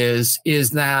happen is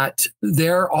that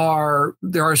there are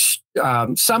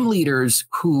some leaders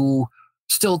who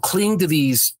still cling to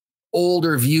these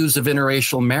older views of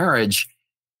interracial marriage.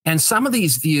 And some of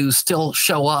these views still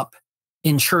show up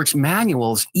in church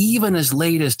manuals, even as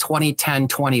late as 2010,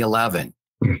 2011,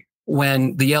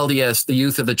 when the LDS, the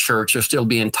youth of the church, are still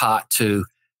being taught to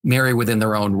marry within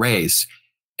their own race.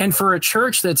 And for a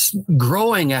church that's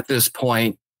growing at this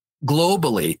point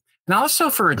globally, and also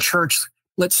for a church,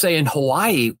 let's say in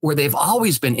Hawaii, where they've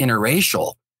always been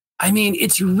interracial, I mean,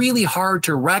 it's really hard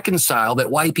to reconcile that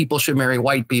white people should marry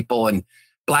white people and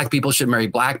Black people should marry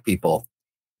Black people.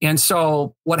 And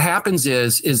so what happens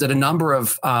is that a number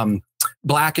of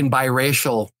Black and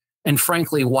biracial and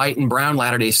frankly, white and brown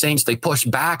Latter-day Saints, they push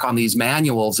back on these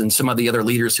manuals and some of the other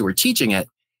leaders who are teaching it.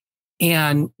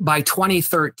 And by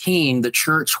 2013, the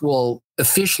church will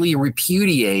officially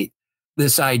repudiate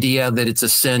this idea that it's a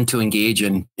sin to engage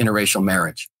in interracial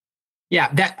marriage.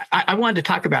 Yeah, that I wanted to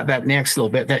talk about that next a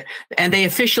little bit. And they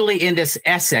officially, in this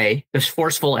essay, this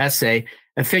forceful essay,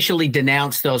 officially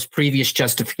denounced those previous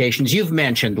justifications you've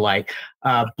mentioned, like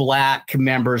Black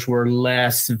members were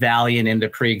less valiant in the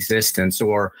preexistence,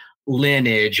 or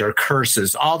lineage or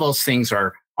curses. All those things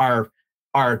are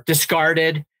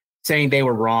discarded, saying they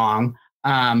were wrong.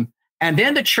 And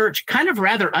then the church kind of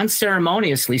rather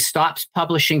unceremoniously stops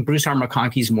publishing Bruce R.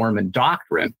 McConkie's Mormon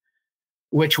Doctrine,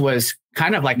 which was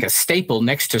kind of like a staple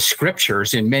next to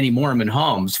scriptures in many Mormon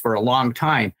homes for a long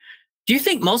time. Do you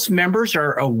think most members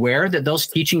are aware that those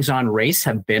teachings on race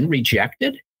have been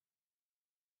rejected?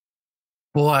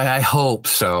 Boy, I hope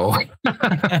so.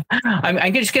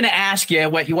 I'm just going to ask you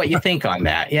what you think on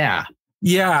that. Yeah.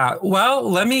 Yeah. Well,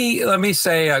 let me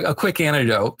say a quick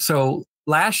anecdote. So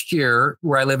last year,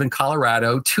 where I live in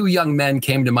Colorado, 2 young men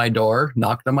came to my door,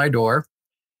 knocked on my door,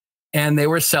 and they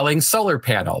were selling solar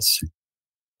panels.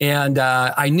 And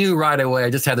I knew right away, I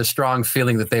just had a strong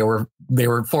feeling that they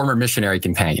were former missionary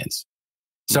companions.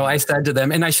 So I said to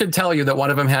them, and I should tell you that one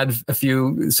of them had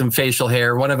some facial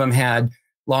hair. One of them had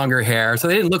longer hair. So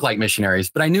they didn't look like missionaries,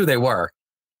 but I knew they were.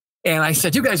 And I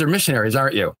said, you guys are missionaries,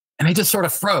 aren't you? And they just sort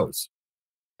of froze.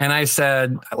 And I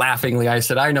said, laughingly,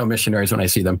 I know missionaries when I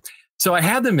see them. So I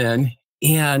had them in,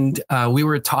 and we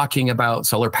were talking about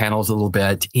solar panels a little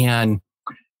bit. And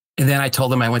then I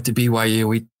told them I went to BYU.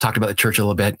 We talked about the church a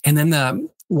little bit. And then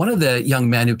one of the young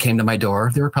men who came to my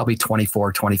door, they were probably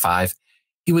 24, 25.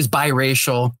 He was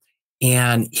biracial.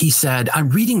 And he said, I'm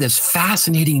reading this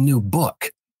fascinating new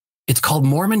book. It's called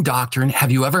Mormon Doctrine.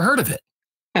 Have you ever heard of it?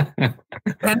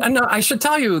 And I should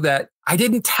tell you that I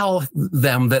didn't tell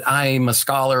them that I'm a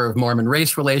scholar of Mormon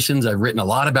race relations. I've written a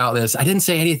lot about this. I didn't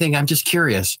say anything. I'm just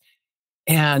curious.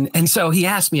 And so he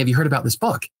asked me, have you heard about this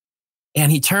book?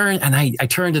 And he turned, and I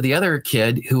turned to the other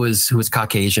kid who was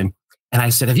Caucasian. And I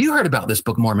said, have you heard about this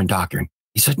book, Mormon Doctrine?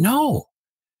 He said, no.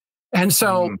 And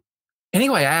so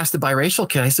anyway, I asked the biracial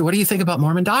kid, I said, what do you think about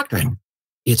Mormon Doctrine?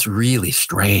 It's really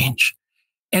strange.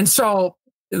 And so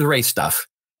the race stuff.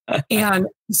 And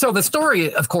so the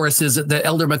story, of course, is that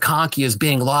Elder McConkie is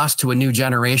being lost to a new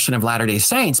generation of Latter-day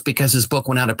Saints because his book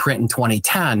went out of print in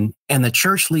 2010, and the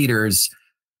church leaders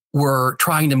were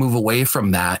trying to move away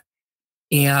from that.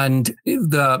 And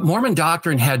the Mormon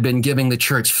Doctrine had been giving the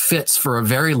church fits for a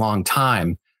very long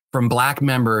time from Black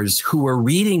members who were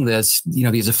reading this,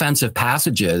 these offensive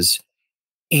passages,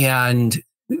 and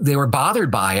they were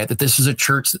bothered by it, that this is a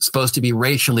church that's supposed to be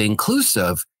racially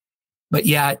inclusive. But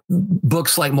yet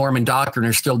books like Mormon Doctrine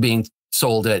are still being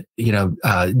sold at,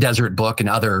 Desert Book and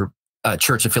other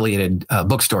church affiliated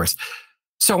bookstores.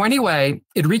 So anyway,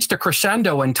 it reached a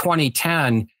crescendo in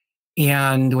 2010.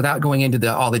 And without going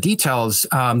into all the details,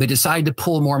 they decided to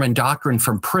pull Mormon Doctrine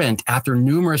from print after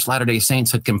numerous Latter-day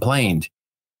Saints had complained.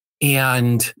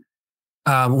 And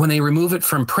when they remove it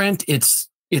from print,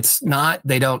 there's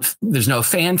no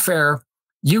fanfare.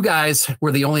 You guys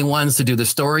were the only ones to do the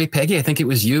story. Peggy, I think it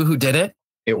was you who did it.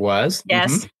 It was.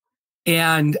 Yes. Mm-hmm.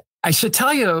 And I should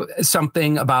tell you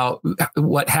something about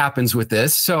what happens with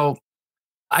this. So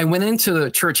I went into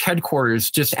the church headquarters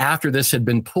just after this had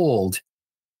been pulled.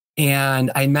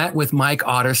 And I met with Mike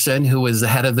Otterson, who was the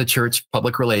head of the church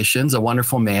public relations, a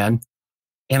wonderful man.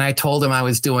 And I told him I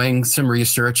was doing some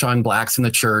research on Blacks in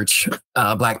the church,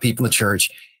 Black people in the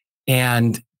church.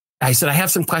 And I said, I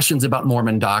have some questions about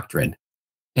Mormon Doctrine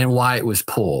and why it was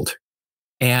pulled.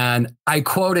 And I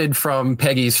quoted from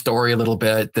Peggy's story a little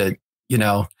bit that,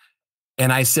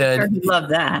 and I said, I love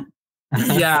that.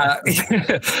 Yeah.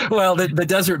 Well, the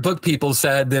Desert Book people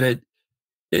said that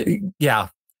yeah.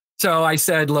 So I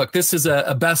said, look, this is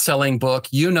a best-selling book.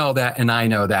 You know that, and I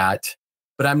know that,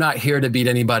 but I'm not here to beat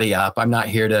anybody up. I'm not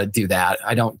here to do that.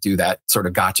 I don't do that sort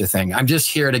of gotcha thing. I'm just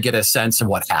here to get a sense of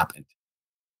what happened.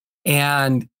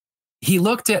 And he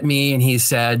looked at me and he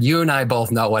said, you and I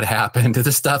both know what happened.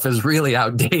 This stuff is really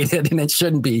outdated and it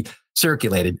shouldn't be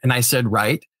circulated. And I said,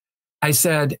 right. I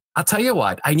said, I'll tell you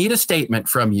what, I need a statement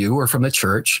from you or from the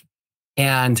church.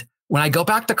 And when I go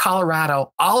back to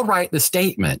Colorado, I'll write the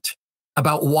statement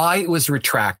about why it was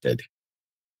retracted.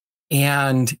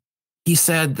 And he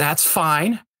said, that's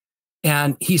fine.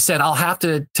 And he said, I'll have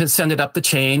to send it up the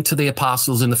chain to the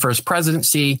apostles in the first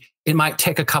presidency. It might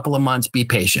take a couple of months. Be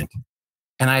patient.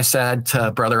 And I said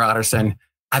to Brother Otterson,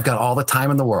 I've got all the time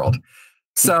in the world.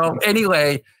 So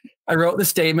anyway, I wrote the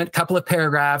statement, a couple of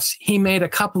paragraphs. He made a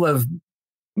couple of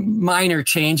minor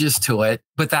changes to it,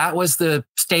 but that was the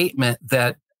statement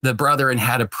that the brethren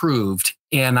had approved.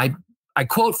 And I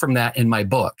quote from that in my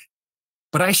book.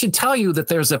 But I should tell you that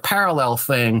there's a parallel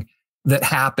thing that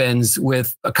happens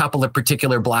with a couple of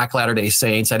particular Black Latter-day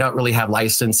Saints. I don't really have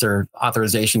license or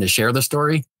authorization to share the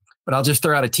story, but I'll just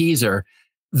throw out a teaser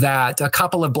that a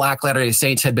couple of Black Latter-day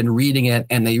Saints had been reading it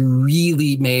and they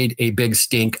really made a big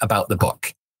stink about the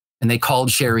book. And they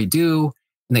called Sherry Dew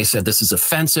and they said, this is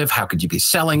offensive. How could you be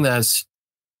selling this?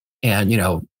 And,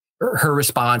 her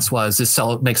response was, "This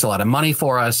makes a lot of money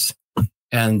for us,"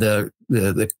 and the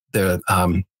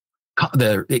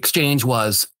exchange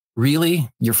was, "Really?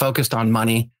 You're focused on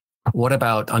money? What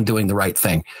about on doing the right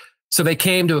thing?" So they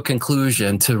came to a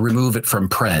conclusion to remove it from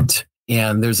print.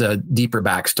 And there's a deeper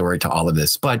backstory to all of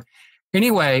this. But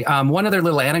anyway, one other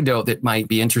little anecdote that might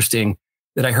be interesting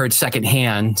that I heard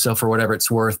secondhand, so for whatever it's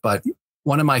worth, but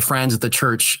one of my friends at the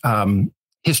church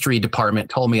history department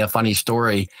told me a funny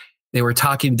story. They were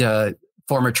talking to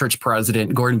former church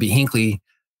president Gordon B. Hinckley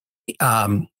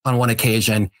on one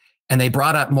occasion, and they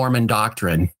brought up Mormon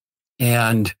Doctrine.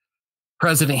 And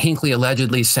President Hinckley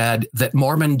allegedly said that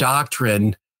Mormon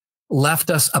Doctrine left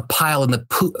a pile of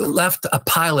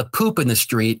poop in the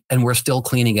street, and we're still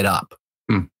cleaning it up.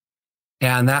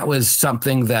 And that was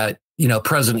something that,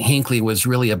 President Hinckley was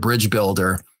really a bridge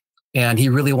builder, and he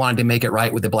really wanted to make it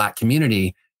right with the Black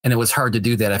community. And it was hard to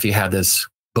do that if you had this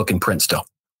book in print still.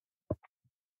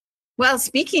 Well,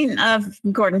 speaking of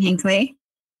Gordon Hinckley,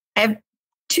 I have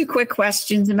two quick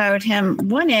questions about him.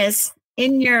 One is,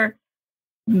 back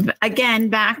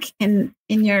in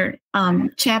your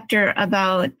chapter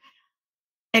about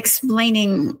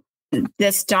explaining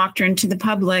this doctrine to the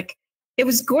public, it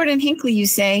was Gordon Hinckley, you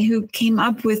say, who came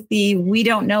up with the "we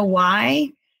don't know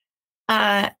why"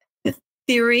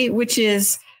 theory, which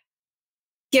is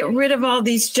get rid of all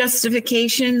these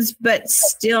justifications, but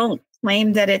still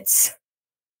claim that it's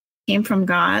came from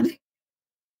God.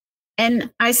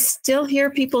 And I still hear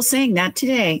people saying that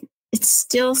today.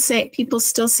 People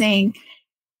still saying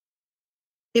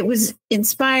it was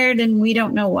inspired and we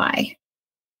don't know why.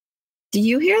 Do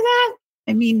you hear that?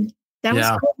 I mean, that was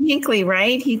Gordon Hinckley,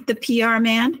 right? He's the PR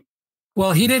man.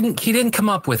 Well, he didn't come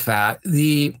up with that.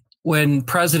 When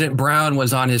President Brown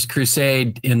was on his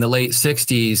crusade in the late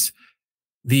 60s,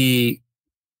 the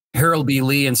Harold B.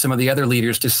 Lee and some of the other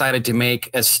leaders decided to make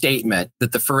a statement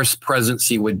that the first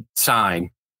presidency would sign.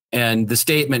 And the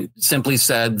statement simply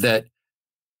said that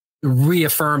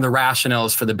reaffirm the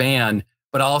rationales for the ban,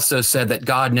 but also said that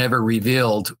God never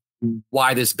revealed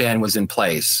why this ban was in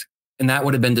place. And that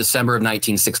would have been December of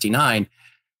 1969.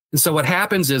 And so what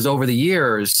happens is, over the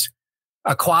years,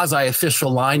 a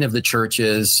quasi-official line of the church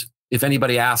is, if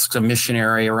anybody asks a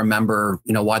missionary or a member,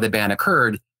 why the ban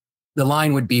occurred, the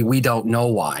line would be, "We don't know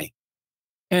why."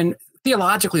 And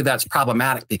theologically, that's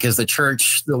problematic, because the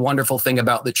church, the wonderful thing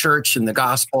about the church and the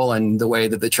gospel and the way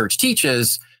that the church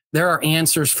teaches, there are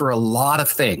answers for a lot of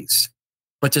things.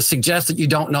 But to suggest that you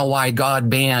don't know why God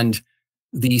banned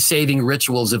the saving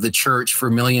rituals of the church for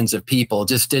millions of people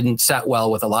just didn't set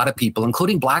well with a lot of people,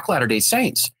 including Black Latter-day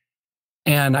Saints.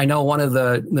 And I know one of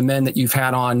the men that you've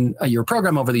had on your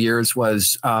program over the years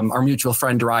was our mutual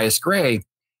friend, Darius Gray.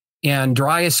 And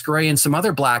Darius Gray and some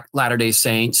other Black Latter-day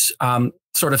Saints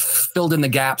sort of filled in the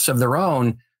gaps of their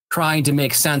own, trying to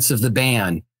make sense of the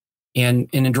ban. And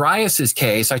in Darius's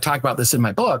case, I talk about this in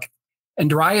my book. In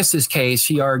Darius's case,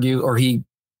 he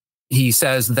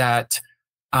says that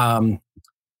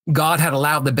God had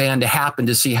allowed the ban to happen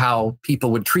to see how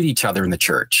people would treat each other in the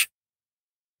church.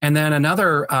 And then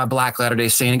another Black Latter-day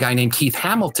Saint, a guy named Keith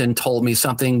Hamilton, told me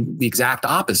something the exact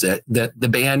opposite, that the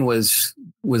ban was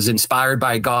inspired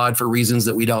by God for reasons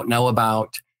that we don't know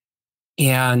about.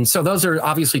 And so those are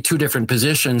obviously two different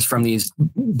positions from these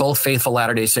both faithful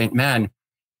Latter-day Saint men.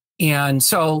 And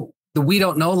so the "we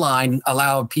don't know" line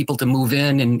allowed people to move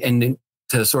in and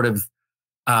to sort of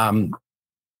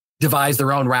devise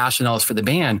their own rationales for the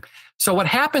ban. So what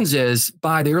happens is,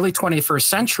 by the early 21st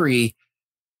century,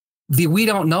 the "we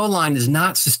don't know" line is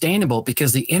not sustainable,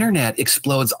 because the internet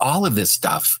explodes all of this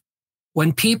stuff.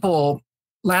 When people,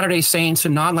 Latter-day Saints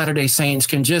and non-Latter-day Saints,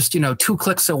 can just, 2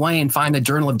 clicks away and find the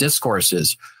Journal of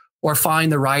Discourses, or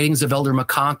find the writings of Elder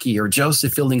McConkie or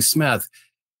Joseph Fielding Smith.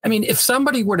 I mean, if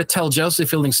somebody were to tell Joseph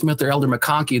Fielding Smith or Elder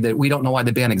McConkie that we don't know why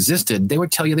the ban existed, they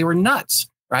would tell you they were nuts,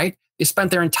 right? They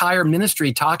spent their entire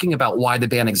ministry talking about why the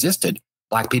ban existed.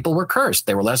 Black people were cursed.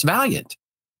 They were less valiant.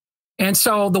 And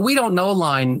so the "we don't know"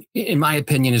 line, in my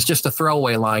opinion, is just a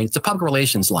throwaway line. It's a public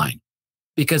relations line,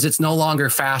 because it's no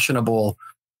longer fashionable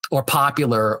or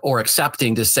popular or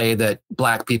accepting to say that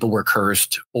Black people were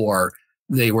cursed or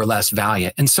they were less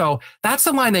valiant. And so that's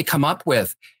the line they come up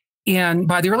with. And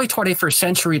by the early 21st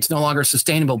century, it's no longer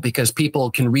sustainable, because people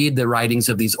can read the writings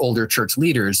of these older church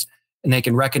leaders and they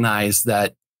can recognize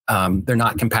that they're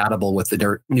not compatible with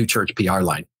the new church PR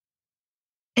line.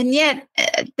 And yet,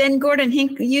 then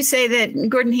you say that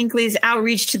Gordon Hinckley's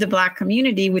outreach to the Black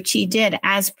community, which he did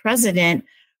as president,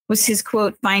 was his,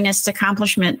 quote, finest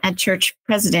accomplishment at church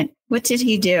president. What did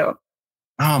he do?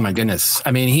 Oh, my goodness.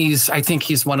 I mean, I think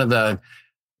he's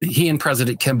he and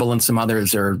President Kimball and some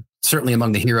others are certainly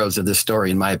among the heroes of this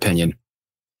story, in my opinion.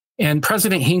 And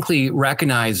President Hinckley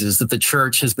recognizes that the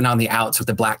church has been on the outs with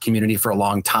the Black community for a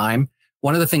long time.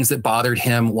 One of the things that bothered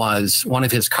him was one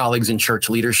of his colleagues in church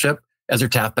leadership, Ezra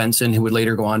Taft Benson, who would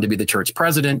later go on to be the church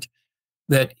president,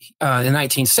 that in the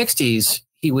 1960s,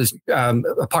 he was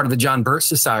a part of the John Birch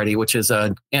Society, which is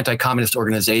an anti-communist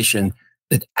organization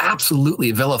that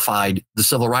absolutely vilified the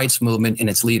civil rights movement and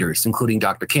its leaders, including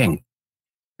Dr. King.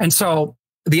 And so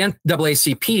the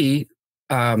NAACP,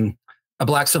 a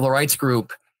Black civil rights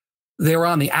group, they were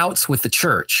on the outs with the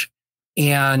church.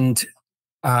 And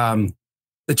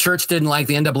the church didn't like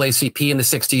the NAACP in the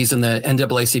 60s, and the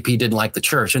NAACP didn't like the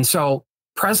church. And so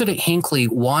President Hinckley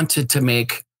wanted to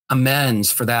make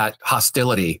amends for that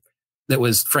hostility that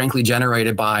was frankly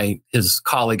generated by his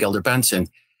colleague, Elder Benson.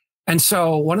 And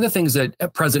so one of the things that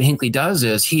President Hinckley does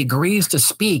is he agrees to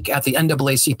speak at the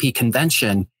NAACP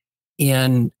convention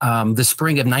in the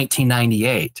spring of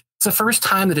 1998. It's the first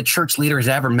time that a church leader has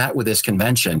ever met with this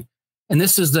convention. And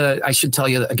this is I should tell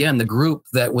you again, the group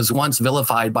that was once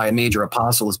vilified by a major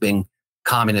apostle as being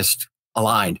communist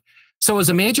aligned. So it was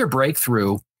a major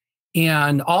breakthrough.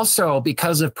 And also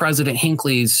because of President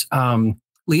Hinckley's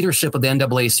leadership of the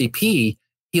NAACP,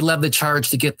 he led the charge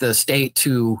to get the state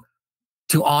to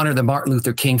honor the Martin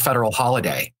Luther King federal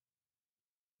holiday.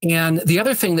 And the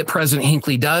other thing that President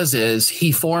Hinckley does is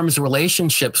he forms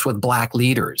relationships with Black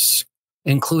leaders,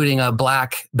 including a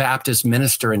Black Baptist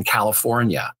minister in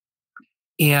California.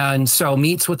 And so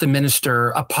meets with the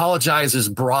minister, apologizes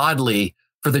broadly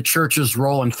for the church's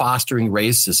role in fostering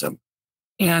racism.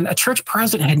 And a church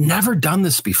president had never done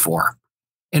this before.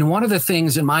 And one of the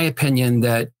things, in my opinion,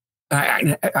 that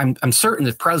I'm certain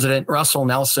that President Russell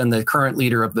Nelson, the current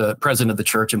leader of the president of the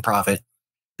church and prophet,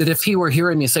 that if he were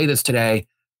hearing me say this today,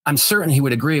 I'm certain he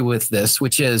would agree with this,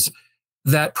 which is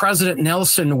that President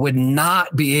Nelson would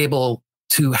not be able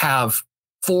to have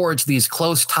forged these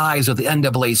close ties with the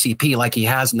NAACP like he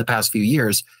has in the past few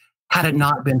years, had it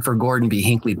not been for Gordon B.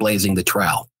 Hinckley blazing the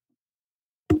trail.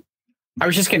 I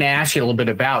was just going to ask you a little bit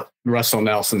about Russell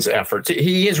Nelson's efforts.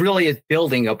 He is really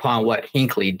building upon what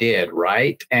Hinckley did,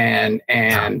 right? And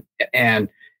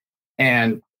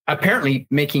apparently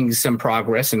making some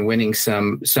progress and winning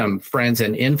some friends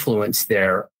and influence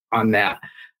there on that.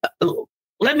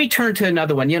 Let me turn to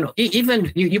another one.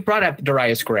 Even you brought up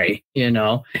Darius Gray.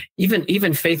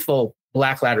 Even faithful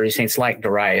Black Latter-day Saints like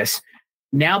Darius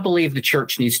now believe the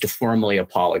church needs to formally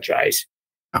apologize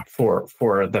for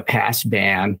the past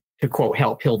ban to, quote,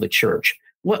 help heal the church.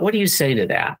 What do you say to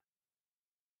that?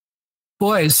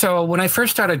 Boy, so when I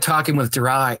first started talking with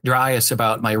Darius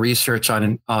about my research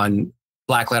on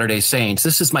Black Latter-day Saints,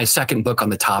 this is my second book on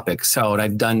the topic. So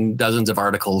I've done dozens of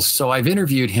articles. So I've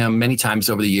interviewed him many times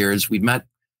over the years. We've met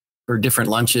for different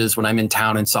lunches when I'm in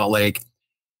town in Salt Lake.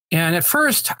 And at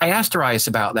first I asked Darius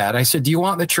about that. I said, do you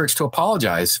want the church to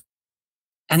apologize?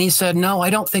 And he said, no, I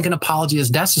don't think an apology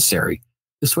is necessary.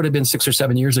 This would have been 6 or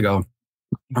 7 years ago,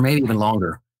 or maybe even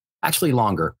longer, actually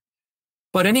longer.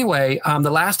 But anyway,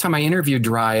 the last time I interviewed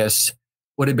Darius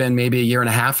would have been maybe a year and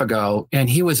a half ago. And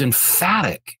he was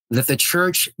emphatic that the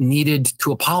church needed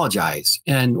to apologize.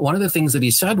 And one of the things that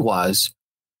he said was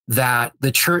that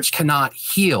the church cannot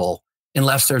heal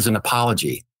unless there's an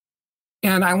apology.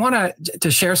 And I want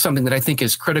to share something that I think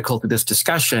is critical to this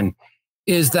discussion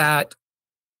is that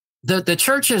the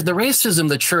churches, the racism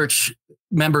the church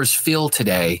members feel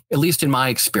today, at least in my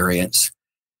experience,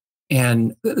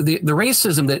 and the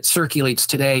racism that circulates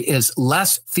today is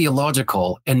less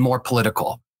theological and more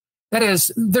political. That is,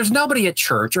 there's nobody at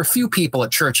church, or few people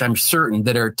at church, I'm certain,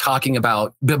 that are talking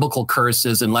about biblical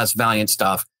curses and less valiant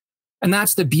stuff. And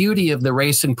that's the beauty of the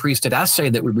Race and Priesthood essay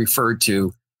that we referred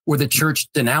to, where the church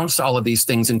denounced all of these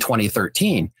things in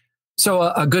 2013. So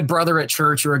a good brother at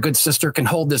church or a good sister can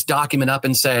hold this document up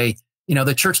and say,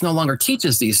 the church no longer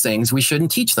teaches these things. We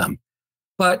shouldn't teach them.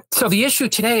 But so the issue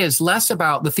today is less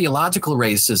about the theological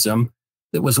racism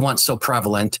that was once so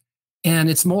prevalent,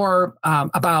 and it's more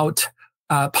about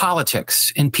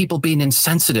politics and people being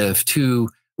insensitive to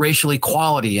racial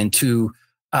equality and to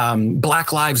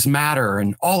Black Lives Matter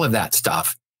and all of that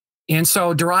stuff. And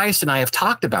so Darius and I have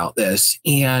talked about this,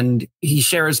 and he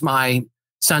shares my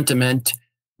sentiment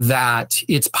that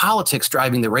it's politics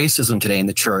driving the racism today in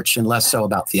the church and less so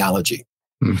about theology.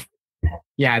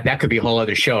 Yeah, that could be a whole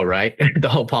other show, right? The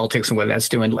whole politics and what that's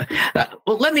doing.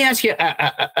 Well, let me ask you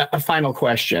a final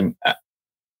question.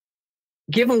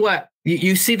 Given what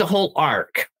you see the whole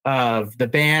arc of the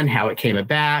ban, how it came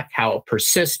back, how it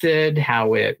persisted,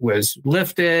 how it was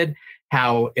lifted,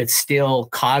 how it's still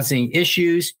causing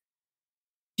issues,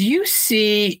 do you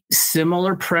see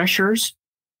similar pressures?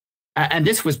 And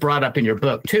this was brought up in your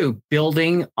book too,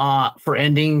 building for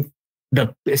ending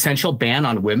the essential ban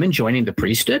on women joining the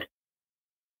priesthood?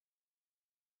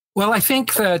 Well, I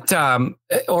think that,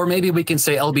 or maybe we can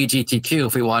say LGBTQ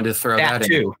if we wanted to throw that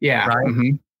too. in. Yeah. Right?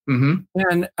 Mm-hmm. Mm-hmm.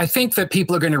 And I think that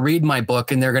people are going to read my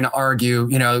book and they're going to argue,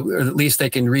 or at least they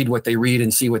can read what they read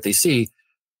and see what they see.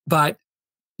 But,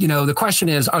 the question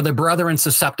is, are the brethren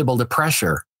susceptible to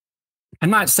pressure? I'm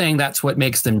not saying that's what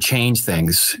makes them change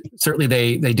things. Certainly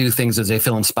they do things as they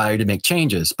feel inspired to make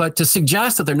changes. But to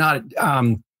suggest that they're not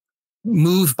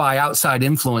moved by outside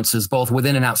influences, both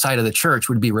within and outside of the church,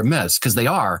 would be remiss, because they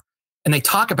are. And they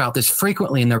talk about this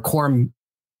frequently in their quorum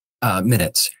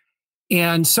minutes.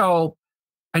 And so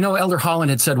I know Elder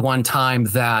Holland had said one time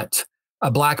that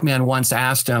a black man once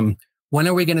asked him, when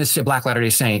are we going to see a Black Latter-day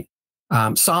Saint?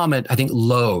 Saw him at, I think,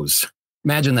 Lowe's.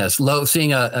 Imagine this,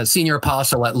 seeing a senior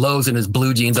apostle at Lowe's in his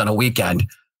blue jeans on a weekend,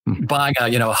 buying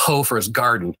a hoe for his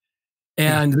garden.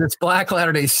 And this Black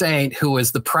Latter-day Saint, who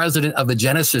was the president of the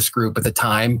Genesis group at the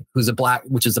time, which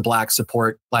is a Black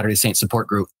Latter-day Saint support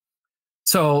group.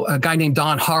 So a guy named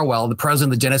Don Harwell, the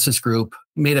president of the Genesis group,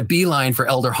 made a beeline for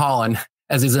Elder Holland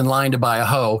as he's in line to buy a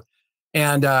hoe.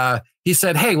 And he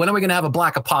said, hey, when are we going to have a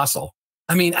Black apostle?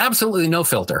 I mean, absolutely no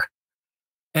filter.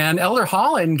 And Elder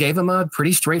Holland gave him a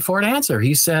pretty straightforward answer.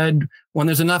 He said, when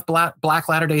there's enough Black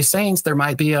Latter-day Saints, there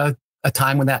might be a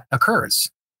time when that occurs.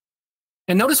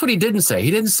 And notice what he didn't say.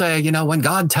 He didn't say, when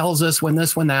God tells us, when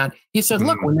this, when that. He said,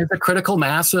 look, when there's a critical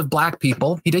mass of Black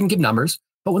people, he didn't give numbers,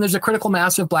 but when there's a critical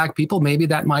mass of Black people, maybe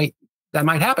that might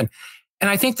happen. And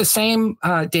I think the same,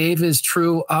 Dave, is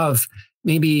true of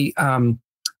maybe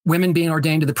women being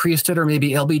ordained to the priesthood, or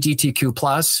maybe LGBTQ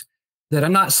plus, that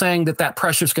I'm not saying that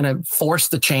pressure is going to force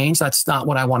the change. That's not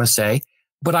what I want to say.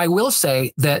 But I will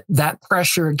say that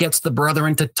pressure gets the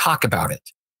brethren to talk about it.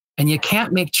 And you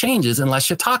can't make changes unless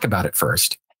you talk about it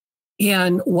first.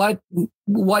 And what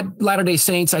Latter-day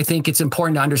Saints, I think it's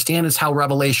important to understand, is how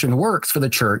revelation works for the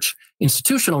church,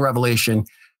 institutional revelation,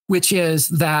 which is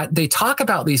that they talk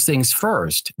about these things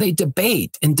first. They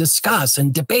debate and discuss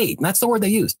and debate. And that's the word they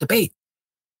use, debate.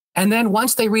 And then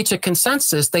once they reach a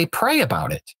consensus, they pray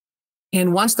about it.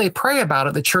 And once they pray about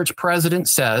it, the church president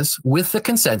says, with the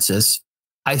consensus,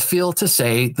 I feel to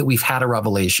say that we've had a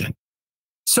revelation.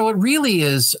 So it really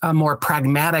is a more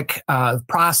pragmatic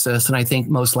process than I think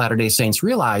most Latter-day Saints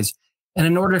realize. And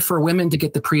in order for women to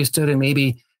get the priesthood and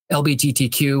maybe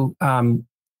LGBTQ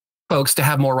folks to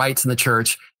have more rights in the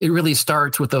church, it really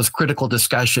starts with those critical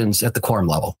discussions at the quorum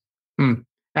level.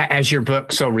 As your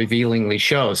book so revealingly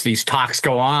shows, these talks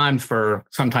go on for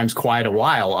sometimes quite a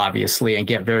while, obviously, and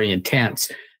get very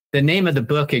intense. The name of the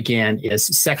book, again, is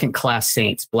Second Class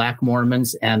Saints, Black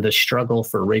Mormons and the Struggle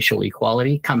for Racial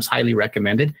Equality. Comes highly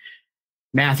recommended.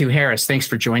 Matthew Harris, thanks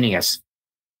for joining us.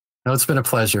 No, it's been a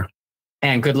pleasure.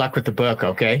 And good luck with the book,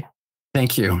 okay?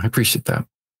 Thank you. I appreciate that.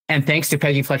 And thanks to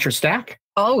Peggy Fletcher-Stack.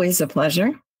 Always a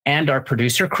pleasure. And our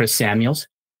producer, Chris Samuels.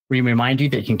 We remind you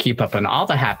that you can keep up on all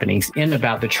the happenings in and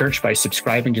about the church by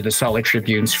subscribing to the Salt Lake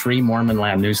Tribune's free Mormon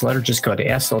Land newsletter. Just go to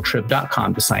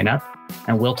sltrib.com to sign up.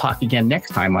 And we'll talk again next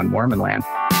time on Mormon Land.